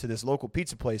to this local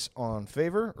pizza place on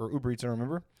Favor or Uber Eats, I don't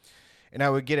remember, and I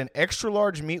would get an extra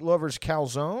large Meat Lover's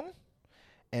calzone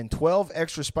and 12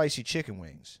 extra spicy chicken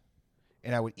wings.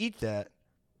 And I would eat that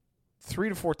 3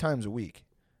 to 4 times a week.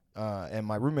 And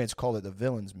my roommates called it the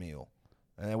villain's meal.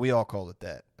 And we all called it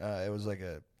that. It was like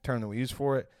a term that we used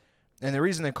for it. And the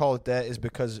reason they call it that is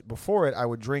because before it, I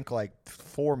would drink like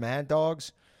 4 Mad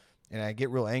Dogs. And I'd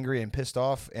get real angry and pissed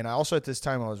off. And I also, at this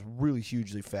time, I was really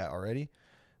hugely fat already.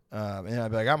 And I'd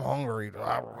be like, I'm hungry.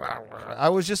 I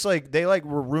was just like, they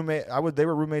were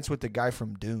roommates with the guy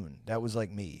from Dune. That was like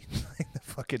me. Like the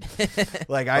fucking,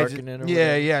 like I just,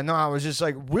 no, I was just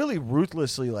like really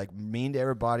ruthlessly like mean to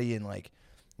everybody, and like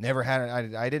never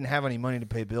had, I didn't have any money to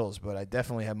pay bills, but I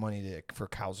definitely had money for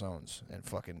calzones and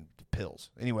fucking pills.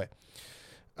 Anyway,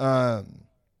 and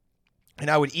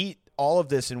I would eat all of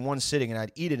this in one sitting, and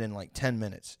I'd eat it in like 10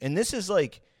 minutes. And this is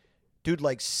like, dude,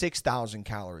 like 6,000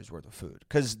 calories worth of food.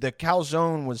 Because the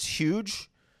calzone was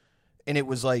huge, and it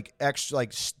was like extra,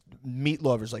 like Meat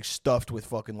Lovers, like stuffed with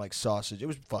fucking like sausage. It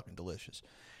was fucking delicious.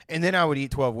 And then I would eat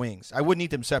 12 wings. I wouldn't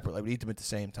eat them separately. I would eat them at the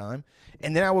same time.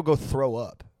 And then I would go throw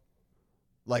up.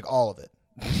 Like all of it.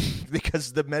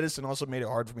 Because the medicine also made it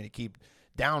hard for me to keep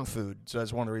down food. So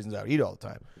that's one of the reasons I would eat all the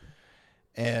time.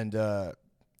 And,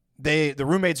 the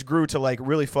roommates grew to like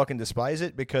really fucking despise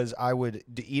it because I would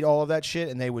eat all of that shit,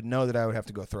 and they would know that I would have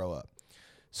to go throw up.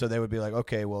 So they would be like,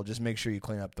 okay, well, just make sure you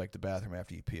clean up like the bathroom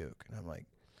after you puke. And I'm like,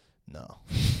 no,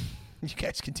 you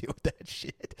guys can deal with that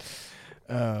shit.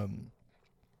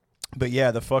 But yeah,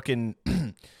 the fucking,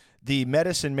 the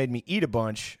medicine made me eat a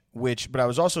bunch, but I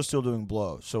was also still doing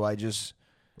blow. So I just,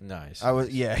 nice. I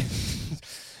was, yeah.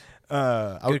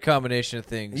 Good combination of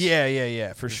things.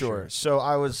 Yeah, for sure. So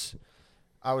I was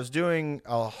doing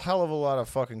a hell of a lot of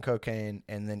fucking cocaine,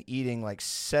 and then eating like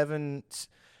just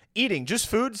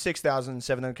food,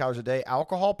 6,700 calories a day.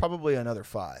 Alcohol, probably another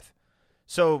 5.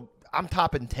 So I'm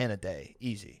topping 10 a day,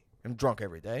 easy. I'm drunk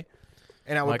every day.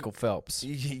 And Michael Phelps.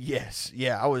 Yes.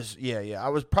 Yeah, I was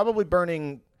probably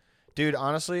burning, dude,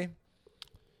 honestly, I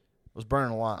was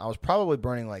burning a lot. I was probably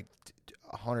burning like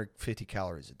 150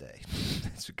 calories a day.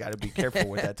 So got to be careful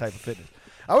with that type of fitness.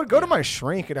 I would go to my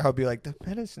shrink and I would be like, the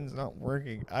medicine's not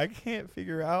working. I can't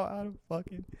figure out how to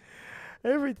fucking...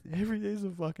 every day's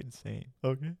the fucking same.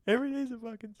 Okay, every day's the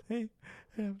fucking same,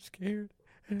 and I'm scared,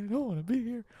 and I don't want to be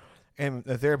here. And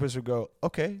the therapist would go,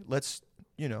 okay, let's,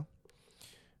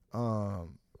 how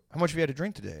much have you had to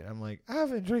drink today? And I'm like,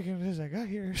 I've been drinking since I got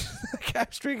here. I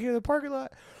was drinking in the parking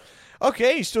lot.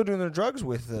 Okay, he's still doing the drugs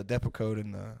with the Depakote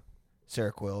and the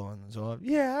Seroquel and so on.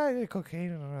 Yeah, I did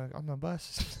cocaine on the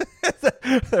bus.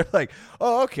 They're like,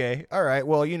 oh, okay, all right.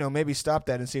 Well, maybe stop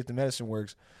that and see if the medicine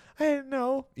works. I didn't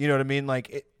know. You know what I mean?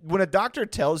 Like, when a doctor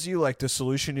tells you, like, the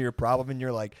solution to your problem and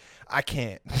you're like, I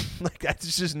can't. Like,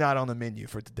 that's just not on the menu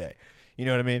for today. You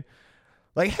know what I mean?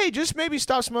 Like, hey, just maybe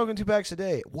stop smoking 2 packs a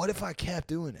day. What if I kept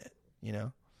doing it?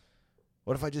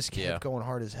 What if I just kept going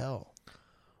hard as hell?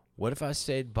 What if I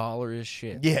stayed baller as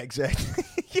shit? Yeah, exactly.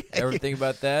 Ever think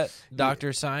about that?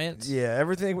 Dr. Science? Yeah,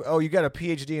 everything. Oh, you got a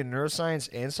PhD in neuroscience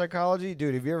and psychology?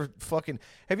 Dude, have you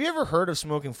ever heard of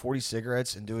smoking 40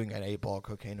 cigarettes and doing an 8-ball of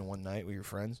cocaine in one night with your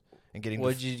friends? And getting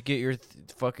What'd you get your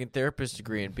fucking therapist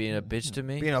degree in? Being a bitch to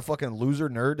me? Being a fucking loser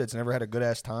nerd that's never had a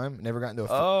good-ass time? Never got into a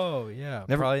Oh, yeah.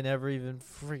 Probably never even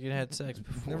freaking had sex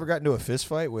before. Never got into a fist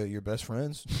fight with your best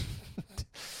friends?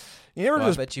 You never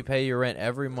I bet you pay your rent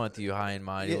every month, you high and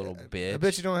mighty little bitch. I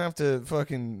bet you don't have to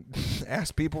fucking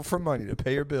ask people for money to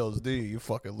pay your bills, do you? You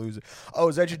fucking loser. Oh,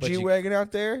 is that your G-Wagon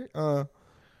out there?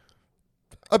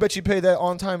 I bet you pay that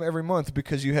on time every month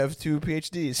because you have 2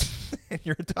 PhDs and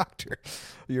you're a doctor.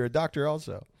 You're a doctor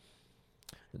also.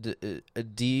 It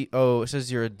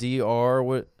says you're a DR.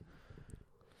 What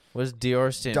does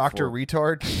DR stand Doctor for?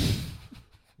 Retard?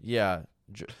 Yeah.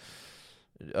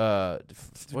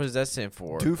 What does that stand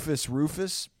for? Doofus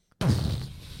Rufus?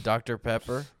 Dr.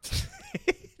 Pepper?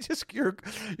 Just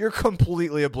you're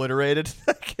completely obliterated.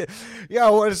 Yeah,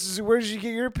 where did you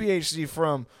get your PhD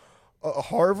from?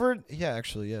 Harvard? Yeah,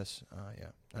 actually, yes.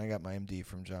 Yeah, I got my MD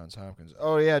from Johns Hopkins.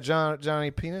 Oh yeah,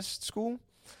 Johnny Penis School.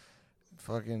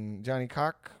 Fucking Johnny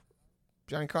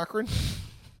Cochran.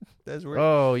 That's weird.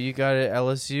 Oh, you got it at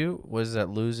LSU? Was that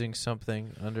losing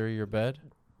something under your bed?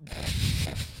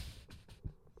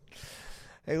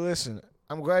 Hey, listen,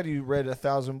 I'm glad you read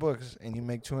 1,000 books and you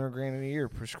make $200,000 a year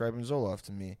prescribing Zoloft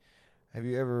to me. Have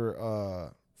you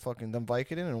ever fucking done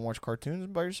Vicodin and watched cartoons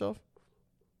by yourself?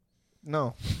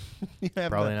 No. You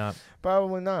have Probably not.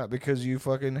 Probably not, because you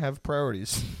fucking have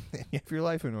priorities. And you have your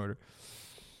life in order.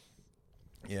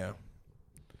 Yeah.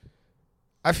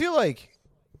 I feel like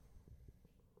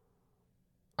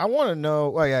I want to know.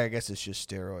 Well, yeah, I guess it's just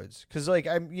steroids. Because, like,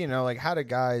 how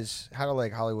do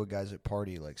like Hollywood guys at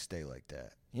party, like, stay like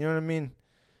that? You know what I mean?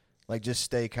 Like, just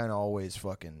stay kind of always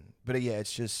fucking. But, yeah,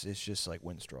 it's just like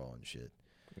Winstrol and shit.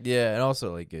 Yeah, and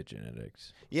also, like, good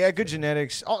genetics. Yeah, good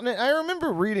genetics. I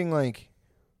remember reading,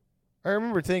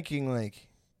 thinking, like,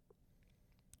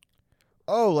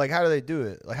 oh, like, how do they do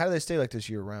it? Like, how do they stay like this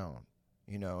year round?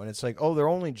 And it's like, oh, their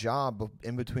only job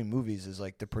in between movies is,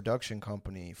 like, the production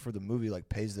company for the movie, like,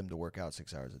 pays them to work out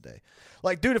 6 hours a day.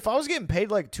 Like, dude, if I was getting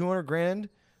paid, like, $200,000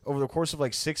 over the course of,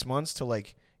 like, 6 months to,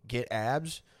 like, get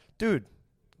abs, dude,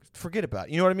 forget about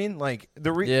it. You know what I mean? Like,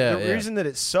 the reason that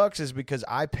it sucks is because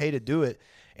I pay to do it,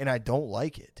 and I don't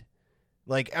like it.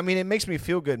 Like, I mean, it makes me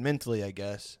feel good mentally, I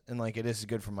guess. And, like, it is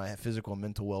good for my physical and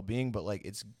mental well-being, but, like,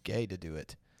 it's gay to do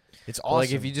it. It's awesome.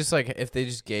 Like, if they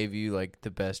just gave you, like, the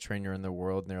best trainer in the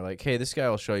world, and they're like, hey, this guy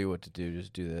will show you what to do.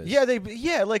 Just do this.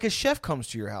 Yeah, like a chef comes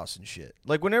to your house and shit.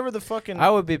 Like, whenever the fucking...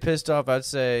 I would be pissed off. I'd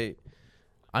say,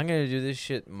 I'm going to do this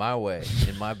shit my way,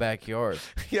 in my backyard.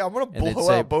 Yeah, I'm going to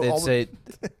blow out both...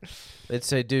 They'd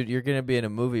say, dude, you're going to be in a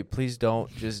movie. Please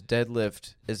don't just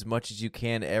deadlift as much as you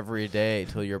can every day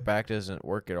till your back doesn't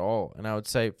work at all. And I would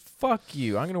say, fuck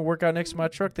you. I'm going to work out next to my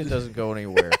truck that doesn't go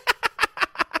anywhere.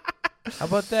 How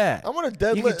about that? I'm going to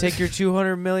deadlift. You can take your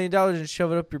 $200 million and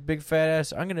shove it up your big fat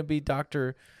ass. I'm going to be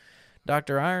Dr.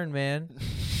 Iron Man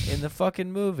in the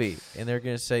fucking movie. And they're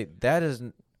going to say, that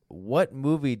isn't... What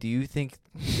movie do you think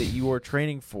that you are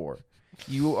training for?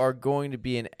 You are going to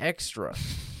be an extra.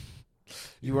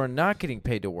 You are not getting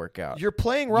paid to work out. You're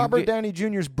playing Robert Downey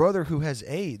Jr.'s brother who has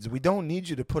AIDS. We don't need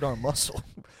you to put on muscle.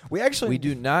 We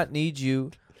do not need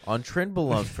you on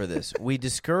Trenbolone for this. We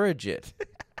discourage it.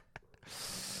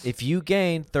 If you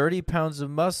gain 30 pounds of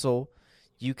muscle,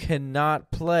 you cannot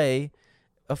play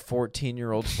a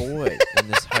 14-year-old boy in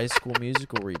this High School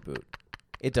Musical reboot.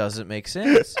 It doesn't make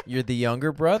sense. You're the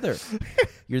younger brother.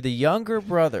 You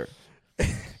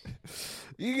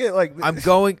get like...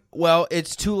 Well,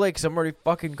 it's too late because I'm already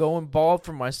fucking going bald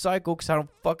from my cycle because I don't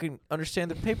fucking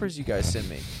understand the papers you guys send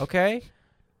me. Okay?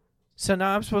 So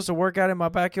now I'm supposed to work out in my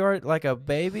backyard like a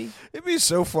baby? It'd be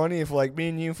so funny if, like, me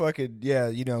and you fucking,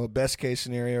 best case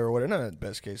scenario or whatever. Not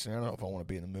best case scenario. I don't know if I want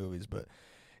to be in the movies, but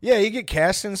Yeah, you get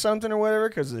cast in something or whatever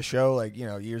because of the show, like,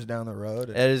 years down the road.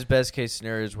 At his best case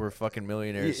scenarios, we're fucking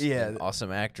millionaires. And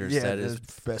awesome actors. Yeah, that is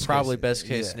probably best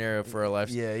case scenario for our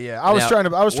lives. Yeah. I was trying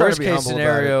to be humble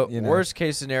scenario, about it. Worst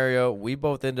case scenario, we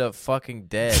both end up fucking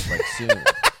dead like soon.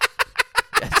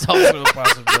 That's also a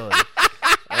possibility.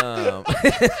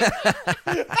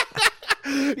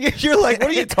 You're like, what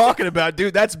are you talking about,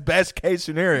 dude? That's best case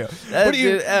scenario. What do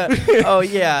you? Oh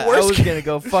yeah, I was gonna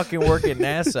go fucking work at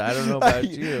NASA. I don't know about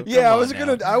you. Yeah, I was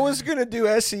gonna do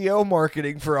SEO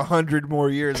marketing for 100 more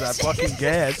years. I fucking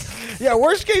guess. Yeah,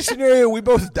 worst case scenario, we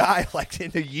both die like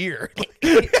in a year.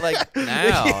 Like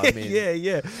now. I mean,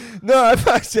 yeah. No,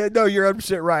 I said no. You're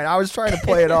 100% right. I was trying to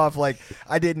play it off like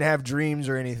I didn't have dreams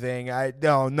or anything.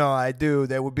 No, I do.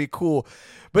 That would be cool.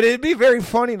 But it'd be very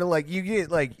funny to, like, you get,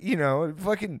 like,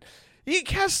 fucking, he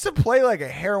has to play like a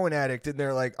heroin addict, and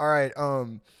they're like, all right,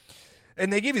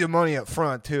 and they give you the money up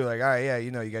front, too. Like, all right, yeah,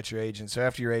 you got your agent. So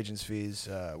after your agent's fees,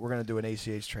 we're going to do an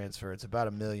ACH transfer. It's about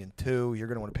 $1.2 million. You're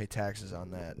going to want to pay taxes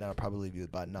on that. That'll probably leave you with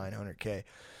about $900K.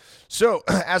 So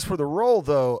as for the role,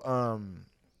 though,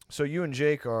 so you and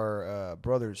Jake are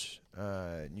brothers.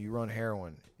 You run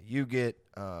heroin. You get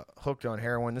hooked on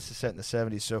heroin. This is set in the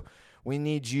 70s, so we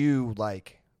need you,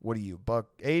 like, what are you,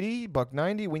 $1.80,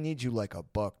 $1.90? We need you like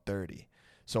 $1.30.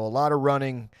 So a lot of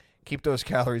running. Keep those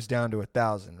calories down to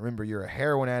 1,000. Remember, you're a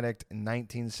heroin addict in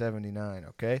 1979,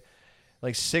 okay?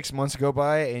 Like 6 months go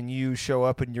by and you show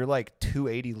up and you're like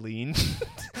 280 lean.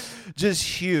 Just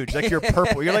huge. Like you're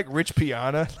purple. You're like Rich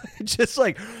Piana. just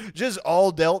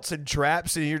all delts and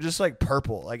traps, and you're just like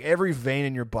purple. Like every vein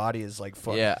in your body is like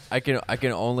fucking. Yeah, I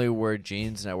can only wear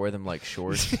jeans, and I wear them like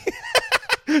shorts.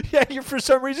 Yeah, for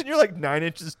some reason you're like 9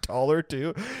 inches taller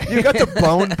too. You got the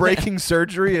bone breaking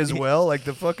surgery as well, like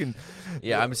the fucking.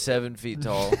 Yeah, I'm 7 feet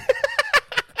tall.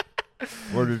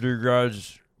 What did you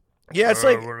guys? Yeah, it's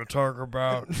like want to talk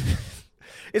about.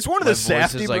 It's one of the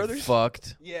Safdie like brothers.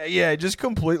 Fucked. Yeah, just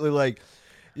completely like.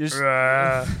 Just,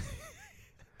 hey,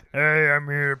 I'm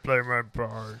here to play my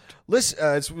part.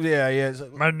 Listen,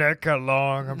 My neck got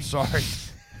long. I'm sorry.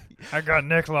 I got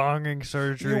neck longing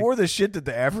surgery. You wore the shit that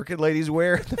the African ladies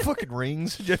wear, the fucking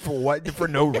rings, just for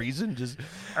no reason. Just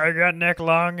I got neck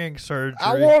longing surgery.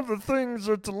 I wore the things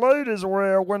that the ladies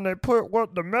wear when they put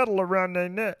the metal around their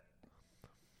neck.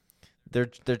 They're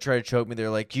trying to choke me.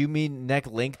 They're like, "You mean neck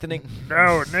lengthening?"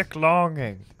 No, neck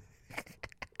longing.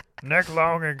 Neck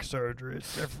longing surgery.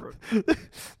 It's different.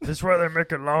 That's why they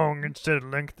make it long instead of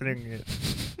lengthening it.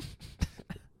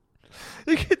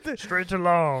 You get the straight to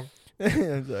long.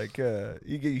 It's like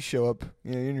you show up,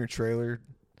 in your trailer,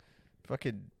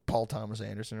 fucking Paul Thomas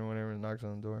Anderson or whatever knocks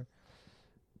on the door.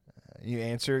 You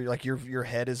answer, like your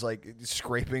head is like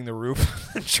scraping the roof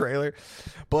of the trailer.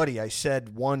 Buddy, I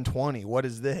said 120. What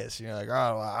is this? You're like,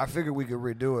 oh, I figured we could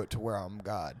redo it to where I'm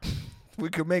God. We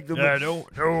could make the. Yeah, don't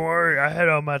worry. I had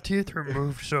all my teeth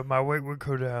removed so my weight would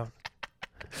go down.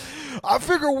 I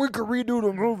figure we could redo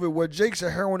the movie where Jake's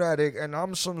a heroin addict and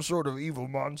I'm some sort of evil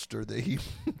monster that he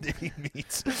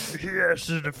meets. He has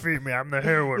to defeat me. I'm the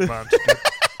heroin monster.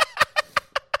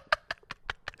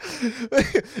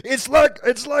 It's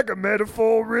like a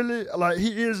metaphor, really. Like,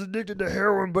 he is addicted to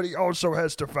heroin, but he also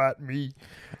has to fight me.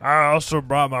 I also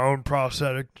brought my own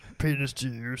prosthetic penis to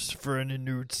use for any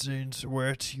nude scenes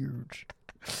where it's huge.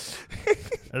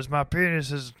 As my penis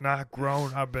has not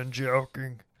grown, I've been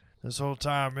joking. This whole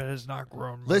time it has not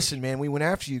grown much. Listen, man, we went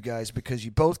after you guys because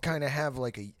you both kind of have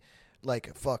like a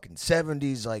fucking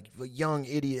 70s like young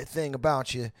idiot thing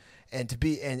about you,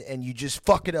 and you just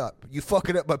fuck it up. You fuck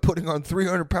it up by putting on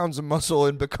 300 pounds of muscle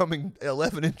and becoming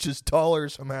 11 inches taller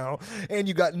somehow, and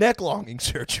you got neck longing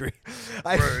surgery.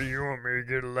 Where, you want me to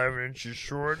get 11 inches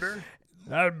shorter?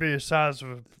 That'd be the size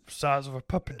of a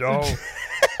puppy dog.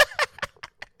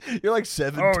 You're like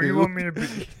 7'2". Oh, you want me to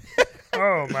be?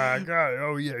 Oh my God!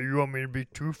 Oh yeah, you want me to be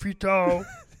 2 feet tall,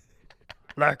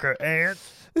 like an ant,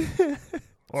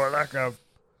 or like a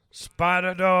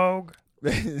spider dog?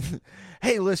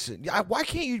 Hey, listen, why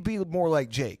can't you be more like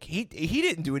Jake? He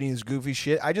didn't do any of this goofy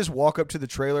shit. I just walk up to the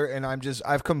trailer and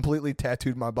I've completely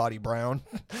tattooed my body brown,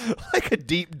 like a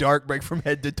deep dark break from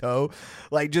head to toe,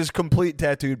 like just complete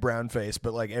tattooed brown face,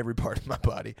 but like every part of my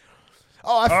body.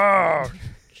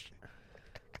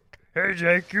 Hey,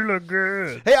 Jake, you look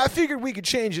good. Hey, I figured we could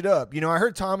change it up. I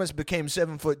heard Thomas became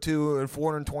 7'2" and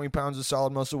 420 pounds of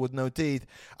solid muscle with no teeth.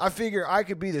 I figure I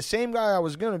could be the same guy I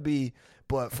was going to be,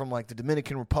 but from like the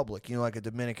Dominican Republic, like a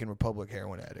Dominican Republic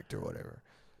heroin addict or whatever.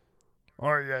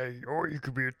 Oh, yeah, or you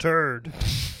could be a turd.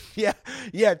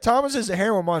 Yeah, Thomas is a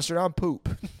heroin monster and I'm poop.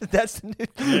 That's the new.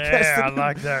 Yeah, I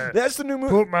like that. That's the new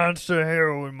movie. Poop monster,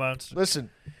 heroin monster.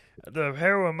 Listen. The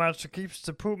heroin monster keeps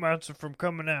the poop monster from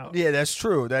coming out. Yeah, that's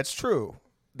true. That's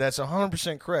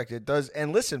 100% correct. It does.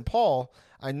 And listen, Paul,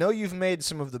 I know you've made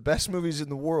some of the best movies in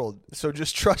the world, so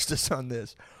just trust us on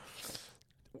this.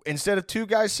 Instead of two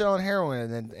guys selling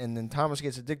heroin and then Thomas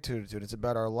gets addicted to it, it's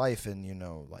about our life in,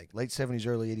 like late 70s,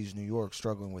 early 80s New York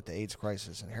struggling with the AIDS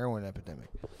crisis and heroin epidemic.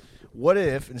 What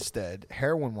if instead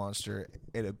heroin monster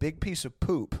ate a big piece of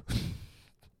poop,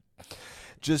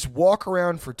 just walk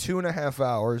around for 2.5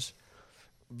 hours,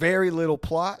 very little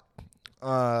plot,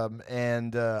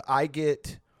 and I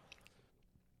get,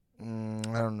 I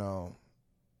don't know.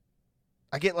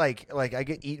 I get I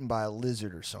get eaten by a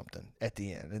lizard or something at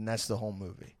the end, and that's the whole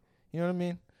movie. You know what I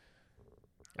mean?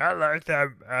 I like that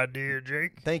idea,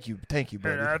 Jake. Thank you,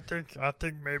 buddy. And I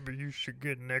think maybe you should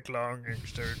get neck longing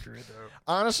surgery though.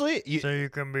 Honestly, so you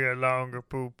can be a longer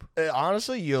poop.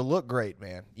 Honestly, you look great,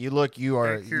 man. You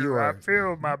are. I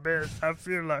feel my best. I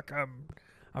feel like I'm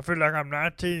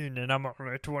 19 and I'm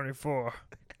only 24.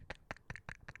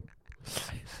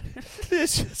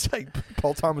 It's just like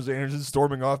Paul Thomas Anderson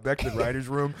storming off back to the writer's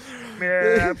room.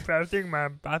 Yeah, I think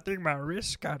my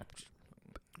wrist got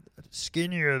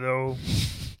skinnier though.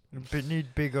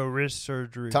 Need bigger wrist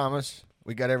surgery. Thomas,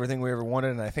 we got everything we ever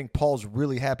wanted, and I think Paul's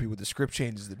really happy with the script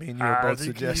changes that me and you are both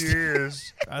suggesting. I think he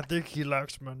is. I think he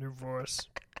likes my new voice.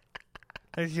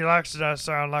 I think he likes that I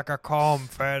sound like a calm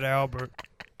Fat Albert.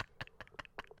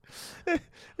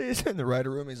 He's in the writer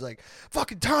room. He's like,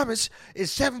 fucking Thomas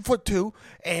is 7'2",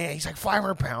 and he's like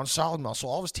 500 pounds, solid muscle.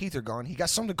 All his teeth are gone. He got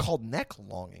something called neck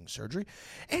longing surgery.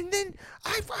 And then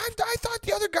I thought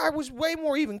the other guy was way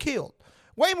more even keeled.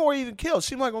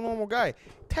 Seemed like a normal guy.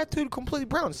 Tattooed completely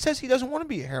brown. Says he doesn't want to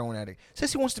be a heroin addict.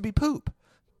 Says he wants to be poop.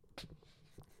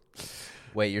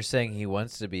 Wait, you're saying he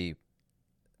wants to be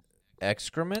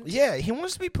excrement? Yeah, he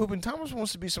wants to be poop, and Thomas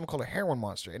wants to be something called a heroin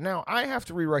monster. And now I have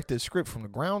to rewrite this script from the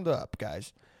ground up,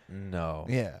 guys. No.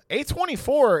 Yeah.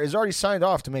 A24 is already signed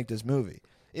off to make this movie.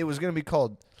 It was going to be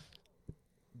called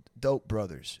Dope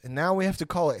Brothers. And now we have to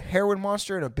call it Heroin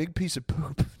Monster and a Big Piece of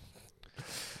Poop.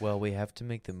 Well, we have to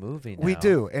make the movie now. We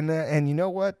do. And you know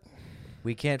what?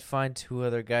 We can't find two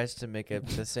other guys to make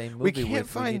the same movie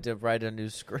with. We need to write a new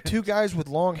script. Two guys with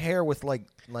long hair with like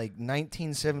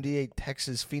 1978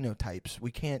 Texas phenotypes.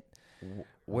 We can't.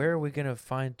 Where are we going to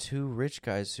find two rich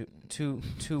guys, two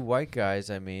white guys,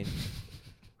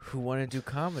 who want to do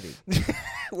comedy?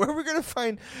 Where are we going to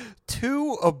find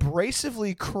two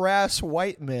abrasively crass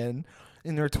white men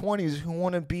in their 20s who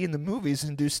want to be in the movies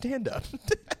and do stand-up?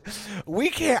 We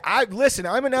can't. Listen,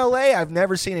 I'm in L.A. I've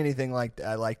never seen anything like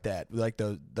that, like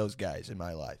those guys in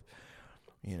my life.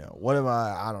 What am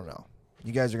I don't know.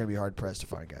 You guys are going to be hard-pressed to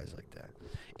find guys like that.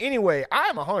 Anyway,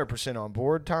 I'm 100% on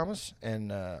board, Thomas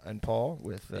and Paul,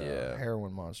 with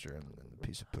Heroin Monster and the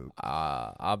Piece of Poop.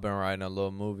 I've been writing a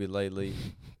little movie lately.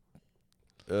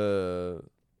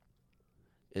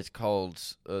 It's called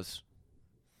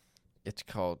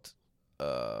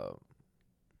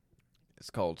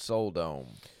Soul Dome.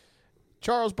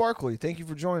 Charles Barkley, thank you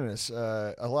for joining us.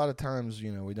 A lot of times,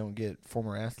 we don't get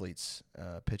former athletes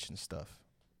pitching stuff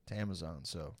to Amazon,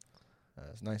 so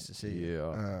it's nice to see you.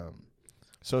 Yeah.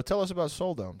 So tell us about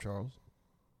Soul Dome, Charles.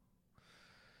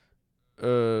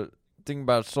 Thing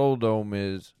about Soul Dome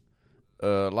is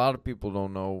a lot of people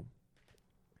don't know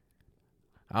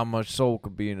how much soul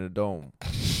could be in a dome.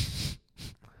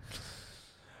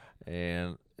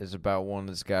 And it's about one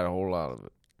that's got a whole lot of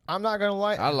it. I'm not going to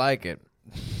lie. I like it.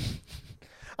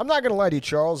 I'm not going to lie to you,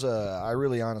 Charles. I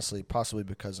really honestly, possibly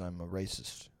because I'm a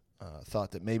racist,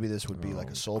 thought that maybe this would be like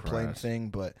a soul plane thing,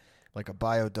 but like a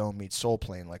biodome meets soul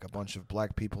plane, like a bunch of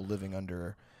black people living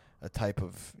under a type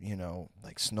of,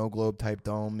 like snow globe type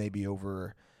dome, maybe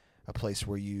over a place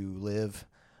where you live.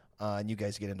 And you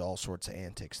guys get into all sorts of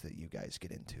antics that you guys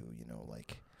get into,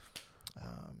 like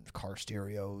car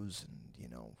stereos and,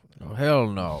 Oh, hell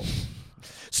no.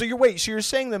 So you're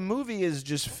saying the movie is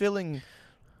just filling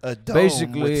a dome?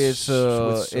 Basically, with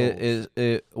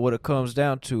it what it comes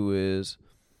down to is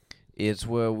it's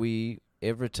where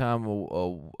every time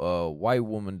a white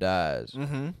woman dies,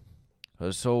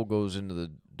 her soul goes into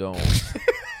the dome.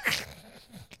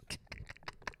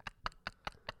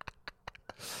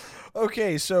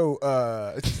 Okay, so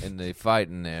and they fight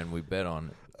in there, and we bet on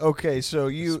it. Okay, so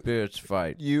the spirits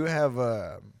fight. You have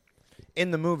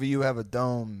in the movie you have a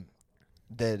dome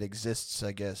that exists,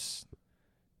 I guess,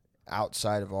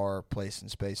 outside of our place in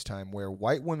space time, where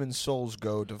white women's souls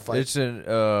go to fight. It's in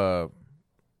the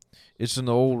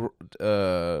old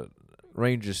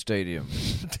Ranger Stadium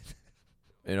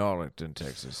in Arlington,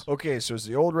 Texas. Okay, so it's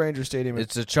the old Ranger Stadium.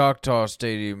 It's a Choctaw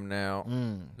Stadium now,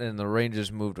 and the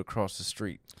Rangers moved across the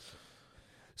street.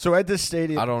 So at this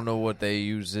stadium, I don't know what they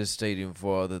use this stadium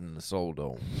for other than the Soul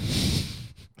Dome.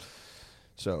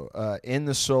 So in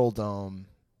the Soul Dome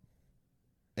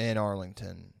in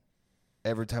Arlington,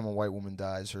 every time a white woman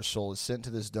dies, her soul is sent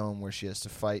to this dome where she has to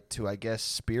fight to, I guess,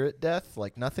 spirit death,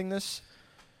 like nothingness.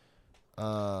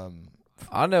 I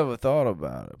never thought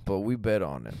about it, but we bet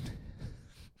on it.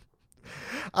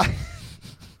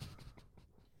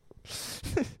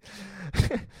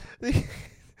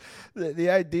 The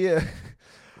idea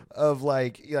of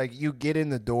like you get in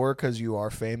the door because you are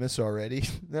famous already.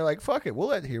 They're like, fuck it, we'll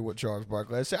let hear what Charles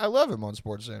Barkley has to say. I love him on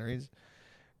SportsCenter. He's a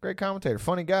great commentator,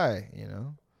 funny guy, you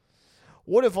know.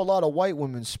 What if a lot of white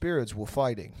women's spirits were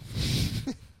fighting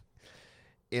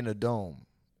in a dome,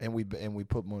 and we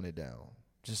put money down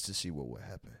just to see what would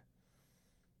happen?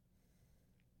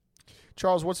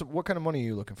 Charles, what kind of money are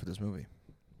you looking for this movie?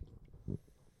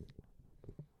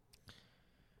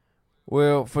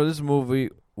 Well, for this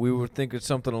movie, we were thinking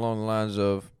something along the lines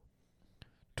of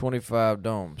 25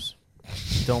 domes,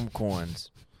 dome coins,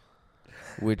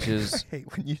 which is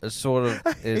a sort of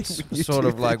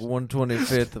like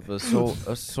 1/25th of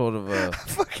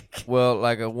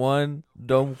like a one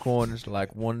dome coin is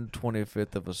like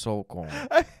 1/25th of a soul coin.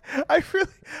 I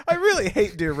really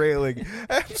hate derailing.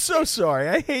 I'm so sorry.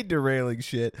 I hate derailing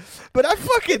shit. But I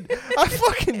fucking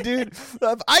dude,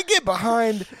 I get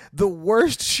behind the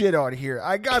worst shit on here.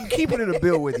 I'm keeping it a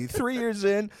bill with you. 3 years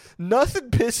in, nothing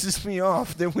pisses me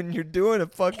off than when you're doing a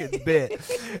fucking bit.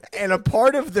 And a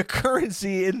part of the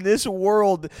currency in this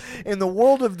world, in the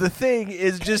world of the thing,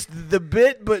 is just the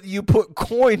bit, but you put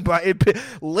coin by it.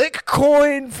 Lick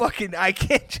coin, fucking, I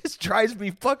can't, just drives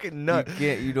me fucking nuts.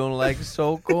 You don't like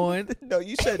soul coin? No,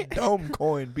 you said dome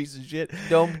coin, piece of shit.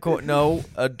 Dome coin. No,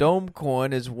 a dome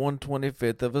coin is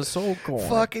 1/25th of a soul coin.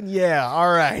 Fucking yeah.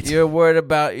 All right. You're worried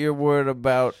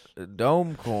about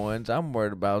dome coins. I'm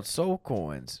worried about soul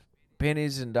coins,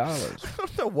 pennies and dollars. I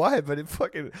don't know why, but it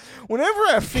fucking. Whenever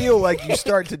I feel like you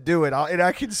start to do it, and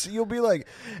I can see, you'll be like,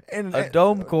 a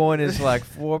dome coin is like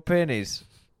 4 pennies.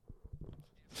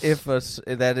 If a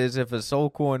soul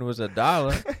coin was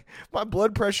 $1. My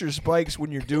blood pressure spikes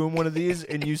when you're doing one of these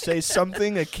and you say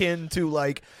something akin to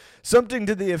like something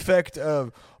to the effect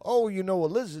of, oh, you know, a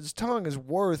lizard's tongue is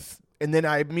worth, and then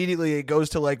it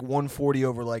goes to like 140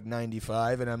 over like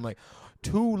 95, and I'm like,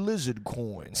 2 lizard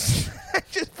coins.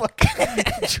 Just fucking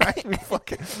drives me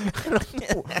fucking. I don't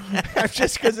know.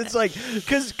 Just because it's like,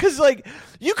 because like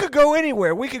you could go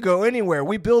anywhere. We could go anywhere.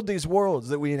 We build these worlds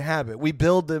that we inhabit. We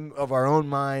build them of our own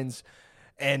minds,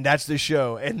 and that's the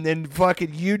show. And then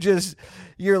fucking you're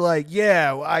like,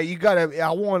 yeah, I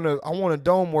want a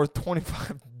dome worth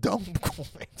 25 dome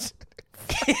coins.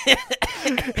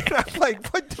 And I'm like,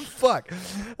 what the fuck?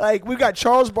 Like, we got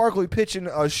Charles Barkley pitching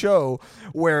a show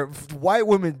where white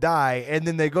women die and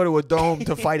then they go to a dome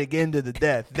to fight again to the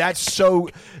death. That's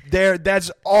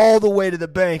all the way to the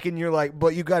bank, and you're like,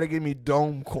 but you got to give me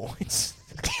dome coins.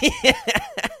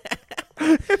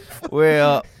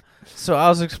 Well, so I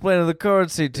was explaining the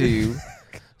currency to you.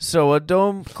 So a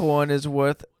dome coin is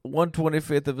worth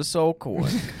 1/25th of a soul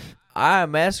coin. I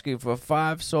am asking for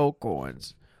 5 soul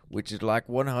coins, which is like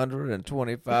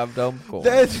 125 dome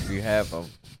coins if you have them.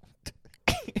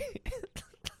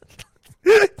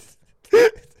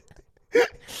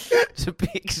 To be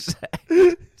exact,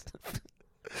 I'm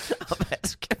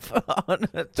asking for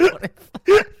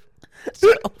 125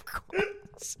 dome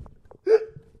coins.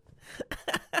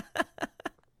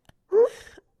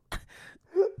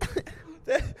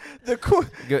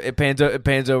 It pans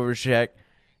over Shaq.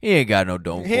 He ain't got no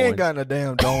dome coin. He ain't got no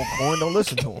damn dome coin. Don't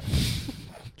listen to him.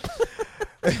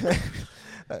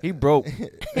 He broke.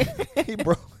 He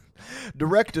broke.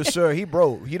 Director, sir, he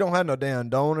broke. He don't have no damn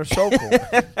dome or soul coin.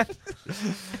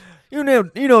 You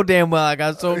know damn well I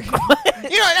got soul coin.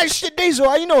 You know that shit,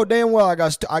 Diesel. You know damn well I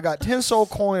got 10 soul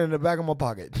coin in the back of my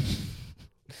pocket.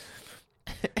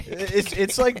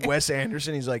 It's like Wes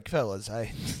Anderson. He's like, fellas,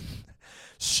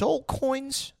 soul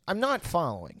coins, I'm not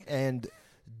following, and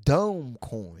dome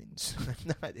coins,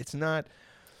 it's not.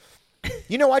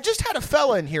 You know, I just had a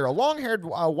fella in here, a long-haired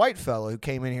white fella who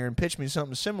came in here and pitched me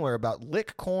something similar about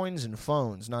lick coins and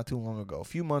phones not too long ago. A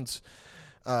few months,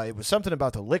 it was something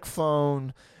about the lick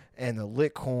phone and the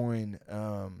lick coin,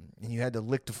 and you had to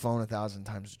lick the phone 1,000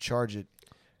 times to charge it.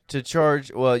 To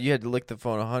charge, well, you had to lick the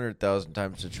phone 100,000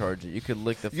 times to charge it. You could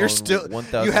lick the phone You're still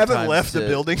 1,000 you haven't times left the to-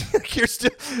 building.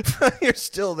 You're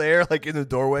still there, like in the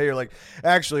doorway. You're like,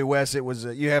 actually, Wes, it was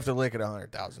you have to lick it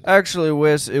 100,000. Actually,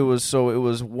 Wes, it was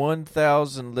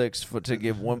 1,000 licks to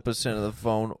give 1% of the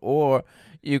phone, or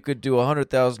you could do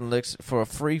 100,000 licks for a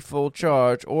free full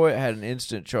charge, or it had an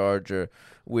instant charger,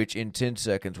 which in 10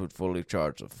 seconds would fully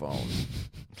charge the phone.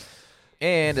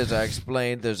 And as I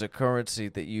explained, there's a currency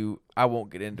that I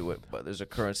won't get into it, but there's a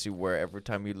currency where every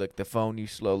time you lick the phone, you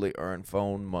slowly earn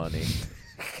phone money.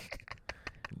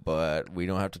 But we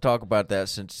don't have to talk about that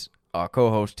since our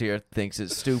co-host here thinks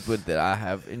it's stupid that I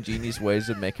have ingenious ways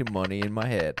of making money in my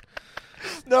head.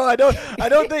 No, I don't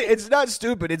think it's not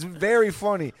stupid. It's very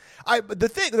funny.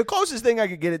 The closest thing I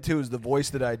could get it to is the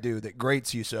voice that I do that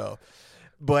grates you so.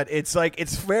 But it's like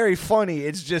it's very funny.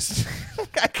 It's just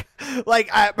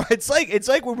it's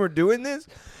like when we're doing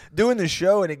the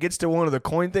show and it gets to one of the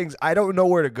coin things, I don't know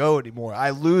where to go anymore.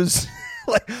 I lose.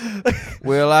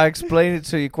 Well, I explained it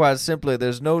to you quite simply.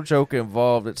 There's no joke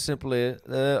involved. It's simply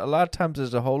a lot of times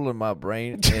there's a hole in my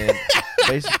brain, and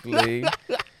basically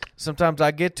sometimes I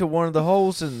get to one of the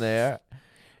holes in there,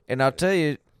 and I'll tell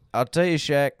you,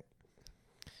 Shaq.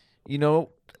 You know,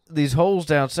 these holes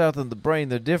down south in the brain,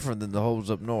 they're different than the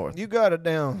holes up north. You got it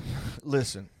down.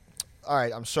 Listen. All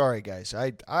right, I'm sorry, guys.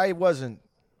 I wasn't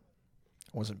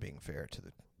being fair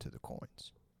to the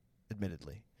coins,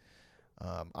 admittedly.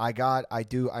 I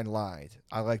lied.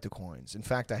 I like the coins. In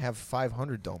fact, I have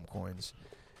 500 Dome coins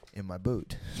in my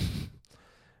boot.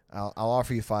 I'll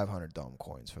offer you 500 Dome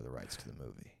coins for the rights to the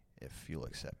movie if you'll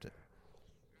accept it.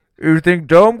 You think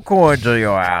Dome coins are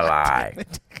your ally?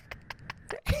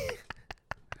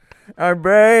 I'm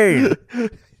Bane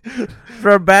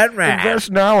from Batman.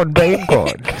 Invest now in Bane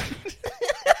coins.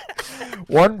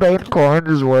 One Bane coin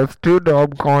is worth 2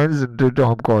 Dome coins, and 2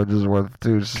 Dome coins is worth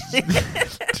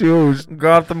 2.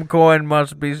 Gotham coin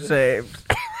must be saved.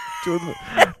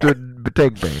 to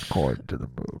take Bane coin to the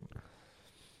moon.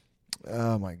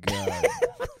 Oh my god.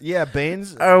 Yeah,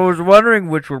 Bane's. I was wondering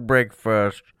which would break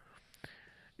first.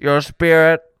 Your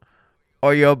spirit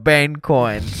or your Bane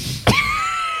coins.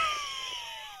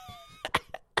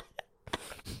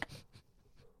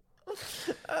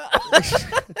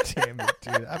 Damn it,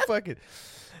 dude. I fucking.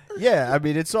 Yeah, I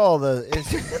mean, it's all the.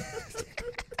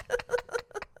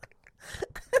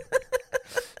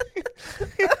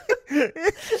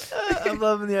 I'm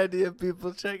loving the idea of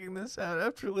people checking this out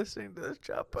after listening to this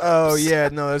chop up. Oh yeah,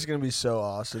 no, that's gonna be so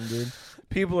awesome, dude.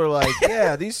 People are like,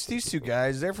 yeah, these two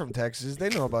guys, they're from Texas. They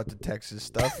know about the Texas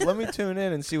stuff. Let me tune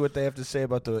in and see what they have to say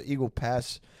about the Eagle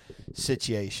Pass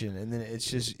situation. And then it's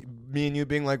just me and you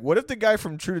being like, what if the guy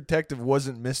from True Detective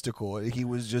wasn't mystical? He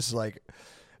was just like,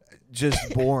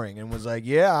 just boring and was like,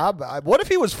 yeah, what if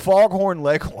he was Foghorn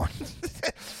Leghorn?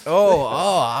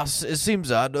 It seems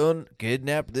I done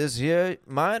kidnapped this here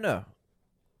minor.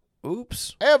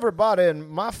 Oops. Everybody, and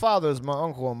my father is my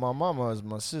uncle and my mama is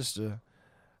my sister.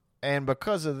 And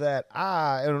because of that,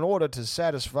 I, in order to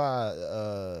satisfy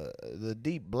the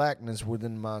deep blackness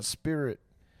within my spirit,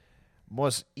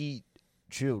 must eat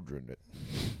children.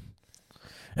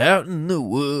 Out in the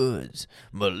woods,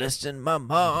 molesting my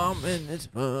mom, and it's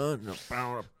fun.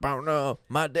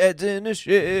 My dad's in the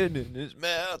shed, and his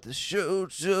mouth is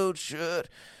shut.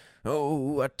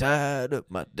 Oh, I tied up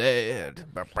my dad.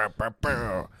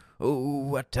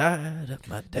 Oh, I tied up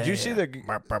my dad. Did you see the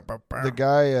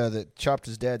guy that chopped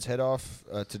his dad's head off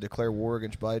to declare war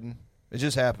against Biden? It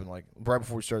just happened, like, right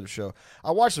before we started the show.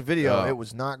 I watched the video. Oh. It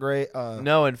was not great.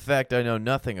 No, in fact, I know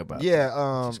nothing about that.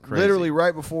 Yeah, It's crazy. literally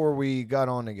right before we got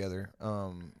on together,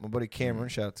 my buddy Cameron,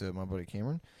 shout out to my buddy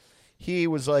Cameron, he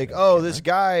was like, this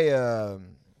guy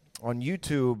on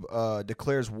YouTube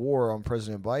declares war on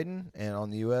President Biden and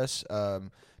on the U.S.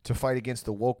 To fight against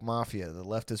the woke mafia, the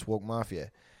leftist woke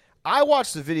mafia. I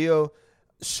watched the video.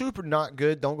 Super not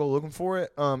good. Don't go looking for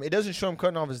it. It doesn't show him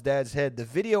cutting off his dad's head. The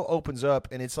video opens up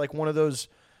and it's like one of those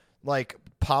like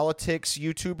politics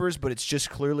YouTubers, but it's just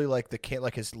clearly like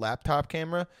like his laptop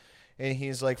camera. And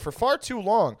he's like, for far too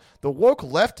long, the woke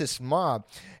leftist mob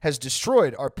has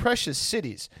destroyed our precious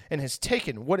cities and has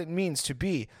taken what it means to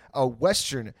be a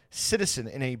Western citizen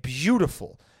in a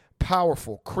beautiful,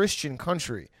 powerful Christian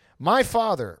country. My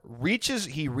father reaches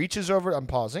over. I'm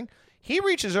pausing. He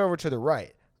reaches over to the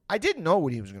right. I didn't know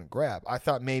what he was going to grab. I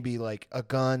thought maybe like a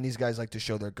gun. These guys like to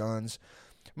show their guns.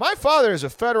 My father is a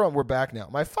federal. We're back now.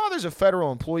 My father's a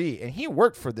federal employee, and he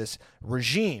worked for this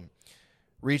regime.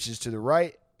 Reaches to the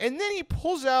right, and then he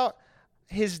pulls out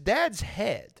his dad's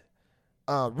head,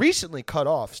 recently cut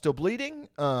off, still bleeding.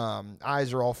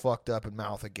 Eyes are all fucked up and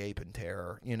mouth agape in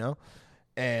terror, you know.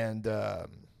 And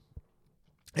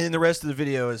And then the rest of the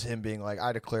video is him being like,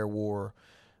 I declare war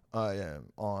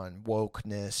on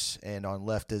wokeness and on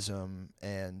leftism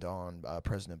and on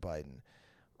President Biden.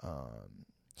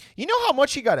 You know how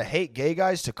much you got to hate gay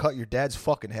guys to cut your dad's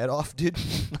fucking head off, dude?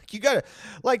 Like, you got to,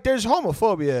 like, there's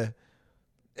homophobia,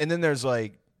 and then there's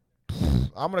like,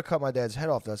 I'm going to cut my dad's head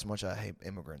off. That's how much I hate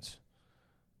immigrants.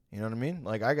 You know what I mean?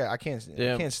 Like, I can't stand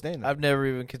it. I've never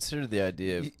even considered the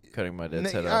idea of cutting my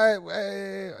dad's head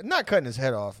off. Not cutting his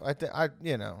head off.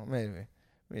 Maybe.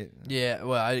 Yeah,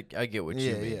 well, I get what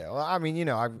you mean. Yeah. Well, I mean,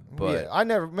 I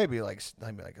never maybe like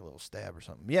a little stab or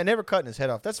something. Yeah, never cutting his head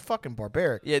off. That's fucking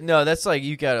barbaric. Yeah, no, that's like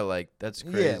you gotta like that's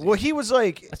crazy. Yeah. Well, he was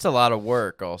like, that's a lot of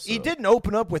work. Also, he didn't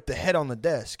open up with the head on the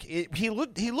desk. He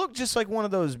looked just like one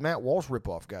of those Matt Walsh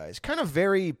ripoff guys. Kind of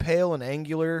very pale and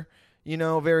angular.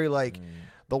 Very like.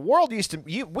 The world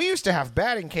we used to have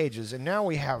batting cages, and now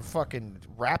we have fucking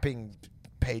rapping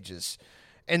pages.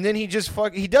 And then he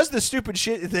does the stupid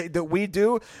shit that we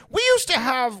do. We used to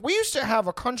have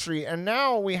a country, and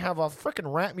now we have a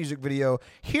freaking rap music video.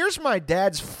 Here's my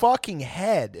dad's fucking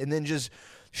head, and then just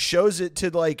shows it to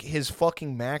like his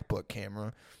fucking MacBook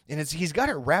camera, and he's got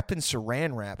it wrapped in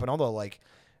Saran wrap. And although like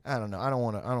I don't know, I don't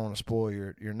want to spoil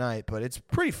your night, but it's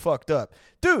pretty fucked up,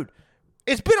 dude.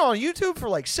 It's been on YouTube for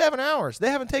like 7 hours. They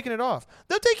haven't taken it off.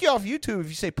 They'll take you off YouTube if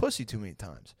you say pussy too many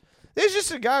times. There's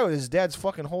just a guy with his dad's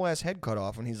fucking whole ass head cut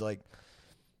off, and he's like,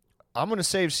 I'm going to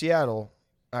save Seattle.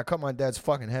 I cut my dad's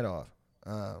fucking head off.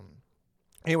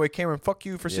 Anyway, Cameron, fuck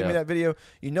you for sending me that video.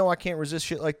 You know I can't resist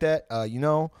shit like that. You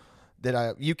know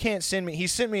that you can't send me. He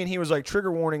sent me, and he was like,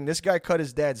 trigger warning, this guy cut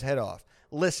his dad's head off.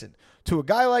 Listen, to a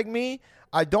guy like me,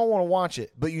 I don't want to watch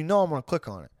it, but you know I'm going to click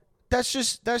on it. That's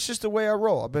just the way I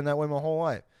roll. I've been that way my whole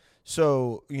life.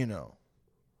 So,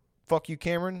 fuck you,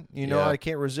 Cameron. I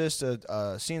can't resist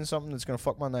seeing something that's going to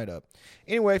fuck my night up.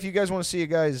 Anyway, if you guys want to see a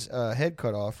guy's head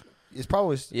cut off, it's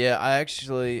probably... Yeah, I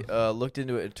actually looked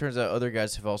into it. It turns out other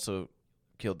guys have also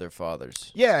killed their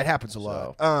fathers. Yeah, it happens a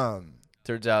lot.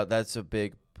 Turns out that's a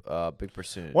big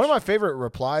percentage. One of my favorite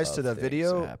replies to the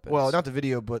video... happens. Well, not the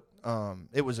video, but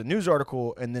it was a news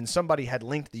article, and then somebody had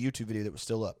linked the YouTube video that was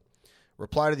still up.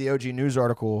 Reply to the OG news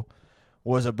article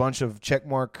was a bunch of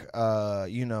checkmark,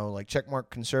 like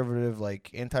checkmark conservative, like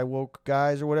anti-woke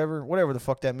guys or whatever the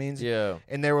fuck that means. Yeah.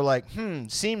 And they were like,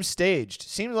 seems staged.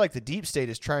 Seems like the deep state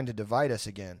is trying to divide us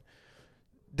again.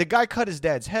 The guy cut his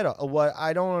dad's head off. What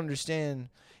I don't understand.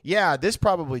 Yeah, this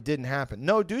probably didn't happen.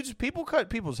 No, dudes, people cut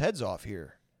people's heads off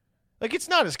here. Like, it's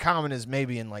not as common as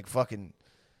maybe in like fucking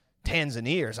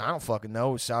Tanzania or I don't fucking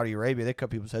know. Saudi Arabia, they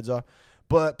cut people's heads off.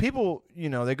 But people,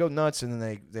 they go nuts and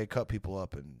then they cut people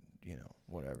up and,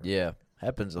 whatever. Yeah,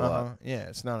 happens a lot. Yeah,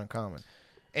 it's not uncommon.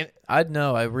 And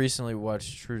I recently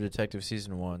watched True Detective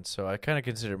Season 1, so I kind of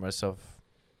consider myself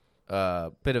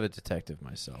a bit of a detective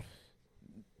myself.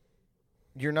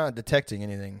 You're not detecting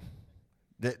anything.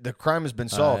 The crime has been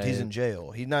solved. He's in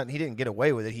jail. He didn't get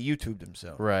away with it. He YouTubed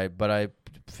himself. Right, but I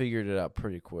figured it out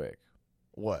pretty quick.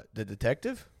 What, the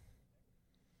detective?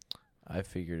 I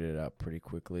figured it out pretty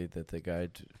quickly that the guy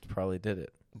probably did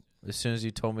it. As soon as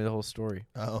you told me the whole story.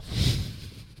 Oh.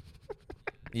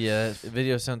 Yeah, the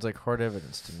video sounds like hard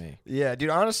evidence to me. Yeah, dude,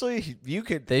 honestly,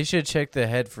 They should check the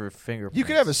head for fingerprints. You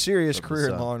could have a serious career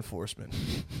in law enforcement.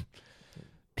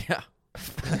 Yeah.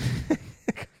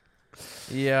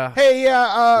 Yeah. Hey,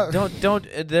 yeah, Don't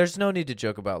there's no need to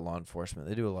joke about law enforcement.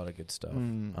 They do a lot of good stuff.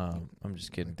 I'm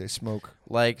just kidding. They smoke.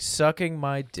 Like sucking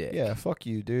my dick. Yeah, fuck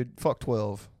you, dude. Fuck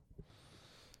 12.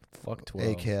 Fuck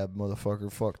 12. ACAB,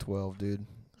 motherfucker. Fuck 12, dude.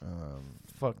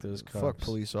 Fuck those cops. Fuck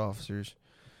police officers.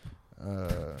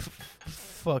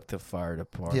 Fuck the fire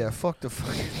department. Yeah, fuck the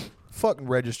fucking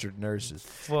registered nurses.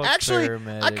 Fuck Actually,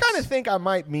 paramedics. I kind of think I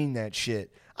might mean that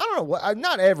shit. I don't know what.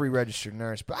 Not every registered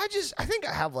nurse, but I think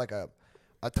I have like a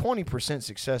 20%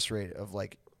 success rate of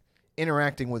like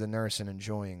interacting with a nurse and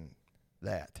enjoying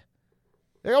that.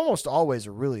 They almost always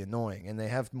are really annoying, and they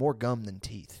have more gum than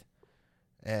teeth.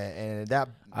 And that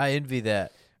I envy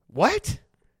that. What?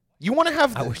 You want to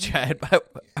have? I wish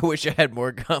I had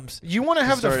more gums. You want to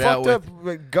have the fucked up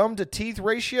gum to teeth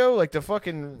ratio, like the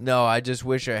fucking? No, I just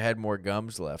wish I had more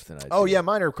gums left than I. Oh do. yeah,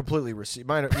 mine are completely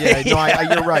Mine are, yeah,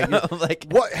 no, you're right.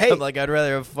 What? Hey, I'm like I'd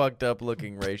rather have fucked up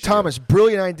looking ratio. Thomas,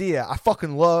 brilliant idea. I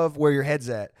fucking love where your head's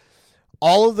at.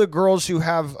 All of the girls who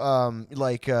have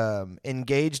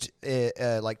engaged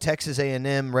like Texas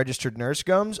A&M registered nurse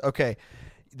gums, okay.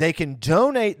 They can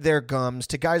donate their gums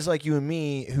to guys like you and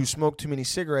me who smoked too many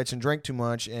cigarettes and drank too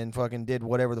much and fucking did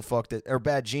whatever the fuck or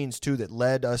bad genes too that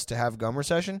led us to have gum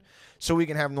recession, so we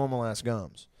can have normal ass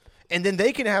gums. And then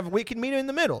we can meet in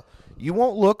the middle. You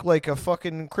won't look like a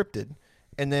fucking cryptid,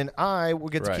 and then I will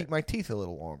get to keep my teeth a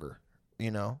little longer. You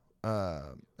know,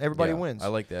 everybody Yeah, wins. I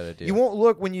like that idea. You won't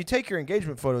look when you take your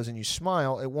engagement photos and you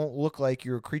smile. It won't look like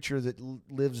you're a creature that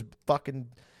lives fucking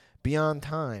beyond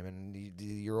time and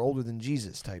you're older than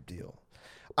Jesus type deal.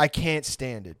 I can't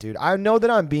stand it, dude. I know that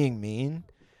I'm being mean,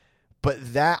 but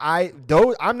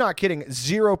I'm not kidding.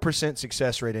 0%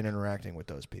 success rate in interacting with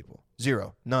those people.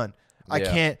 0, none. I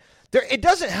Yeah. can't. It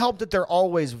doesn't help that they're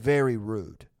always very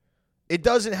rude. It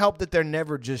doesn't help that they're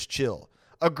never just chill.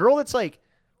 A girl that's like,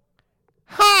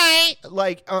 hi,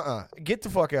 like, get the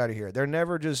fuck out of here. They're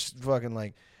never just fucking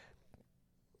like,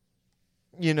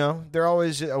 you know, they're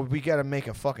always, we got to make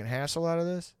a fucking hassle out of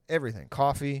this. Everything.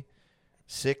 Coffee,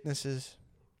 sicknesses,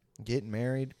 getting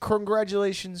married.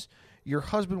 Congratulations. Your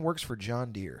husband works for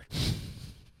John Deere.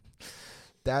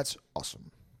 That's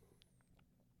awesome.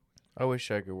 I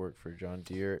wish I could work for John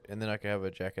Deere, and then I could have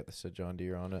a jacket that said John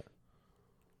Deere on it.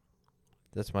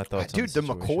 That's my thoughts on Dude, the the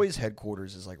situation. McCoy's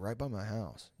headquarters is like right by my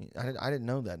house. I didn't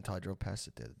know that until I drove past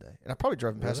it the other day. And I probably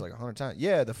drove past it like 100 times.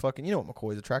 Yeah, the fucking, you know what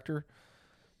McCoy's, the tractor?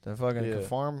 The fucking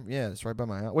farm? Yeah, it's right by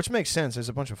my house. Which makes sense. There's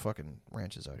a bunch of fucking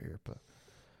ranches out here. But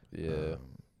Yeah.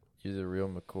 You're the real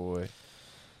McCoy.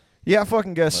 yeah, I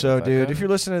fucking guess so, dude. Motherfucker. If you're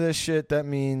listening to this shit, that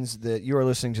means that you are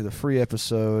listening to the free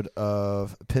episode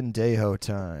of Pendejo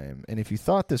Time. And if you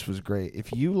thought this was great,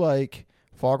 if you like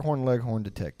Foghorn Leghorn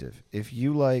Detective, if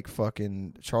you like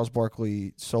fucking Charles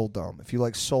Barkley Soul Dome, if you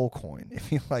like Soul Coin,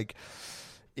 if you like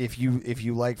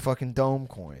fucking Dome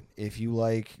Coin, if you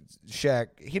like Shaq,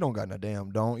 he don't got no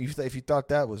damn dome. If you thought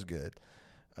that was good,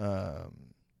 then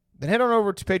head on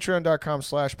over to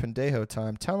patreon.com/Pendejo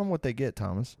Time. Tell them what they get,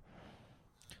 Thomas.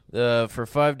 For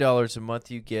 $5 a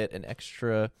month, you get an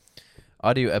extra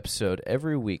audio episode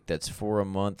every week. That's for a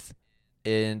month.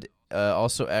 And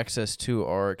also access to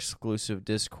our exclusive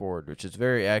Discord, which is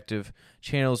very active.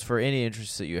 Channels for any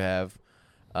interests that you have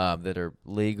that are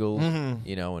legal,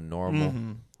 you know, and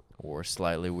normal or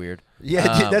slightly weird.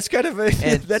 Yeah, dude, that's kind of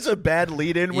that's a bad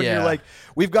lead-in when you're like,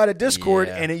 we've got a Discord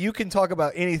and you can talk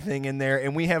about anything in there,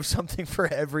 and we have something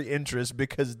for every interest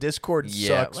because Discord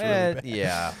sucks really bad.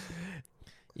 Yeah.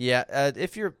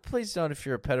 If you're a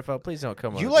pedophile, please don't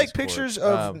come on. You the like Discord. pictures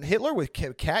of Hitler with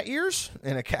cat ears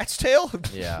and a cat's tail?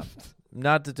 Yeah,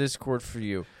 not the Discord for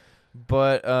you,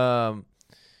 but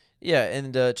yeah,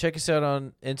 and check us out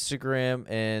on Instagram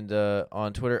and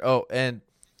on Twitter. Oh, and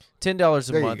 $10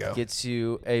 a month gets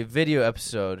you a video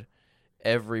episode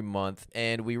every month,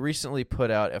 and we recently put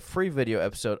out a free video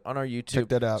episode on our YouTube. Check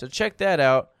that out. So check that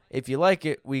out. If you like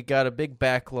it, we got a big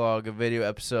backlog of video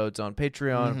episodes on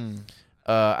Patreon.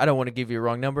 I don't want to give you a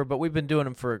wrong number, but we've been doing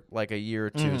them for like a year or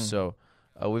two, so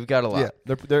we've got a lot.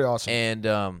 Yeah, they're awesome.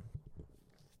 And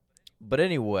but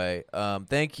anyway,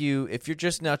 thank you. If you're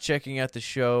just now checking out the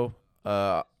show,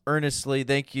 earnestly,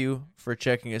 thank you for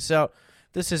checking us out.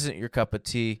 If this isn't your cup of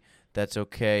tea, that's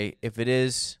okay. If it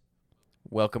is,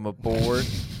 welcome aboard.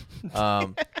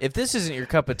 If this isn't your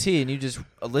cup of tea and you just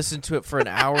listen to it for an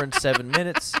hour and 7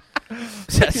 minutes,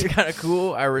 that's kind of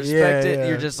cool. I respect it.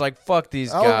 You're just like, fuck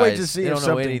these guys. I'll wait to see they if don't know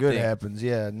something anything. good happens.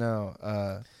 Yeah,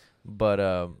 no.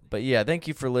 But yeah, thank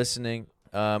you for listening.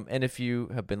 And if you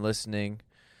have been listening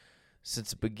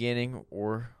since the beginning,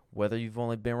 or whether you've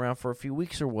only been around for a few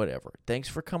weeks or whatever, thanks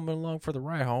for coming along for the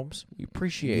ride, Holmes. We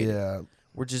appreciate it. Yeah.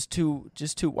 We're just two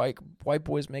white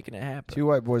boys making it happen. Two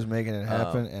white boys making it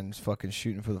happen and fucking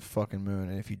shooting for the fucking moon.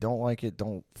 And if you don't like it,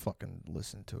 don't fucking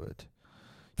listen to it.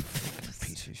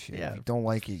 Piece of shit. Yeah. If you don't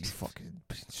like it, you fucking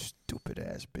stupid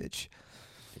ass bitch.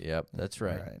 Yep, that's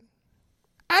right. All right.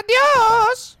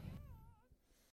 Adios.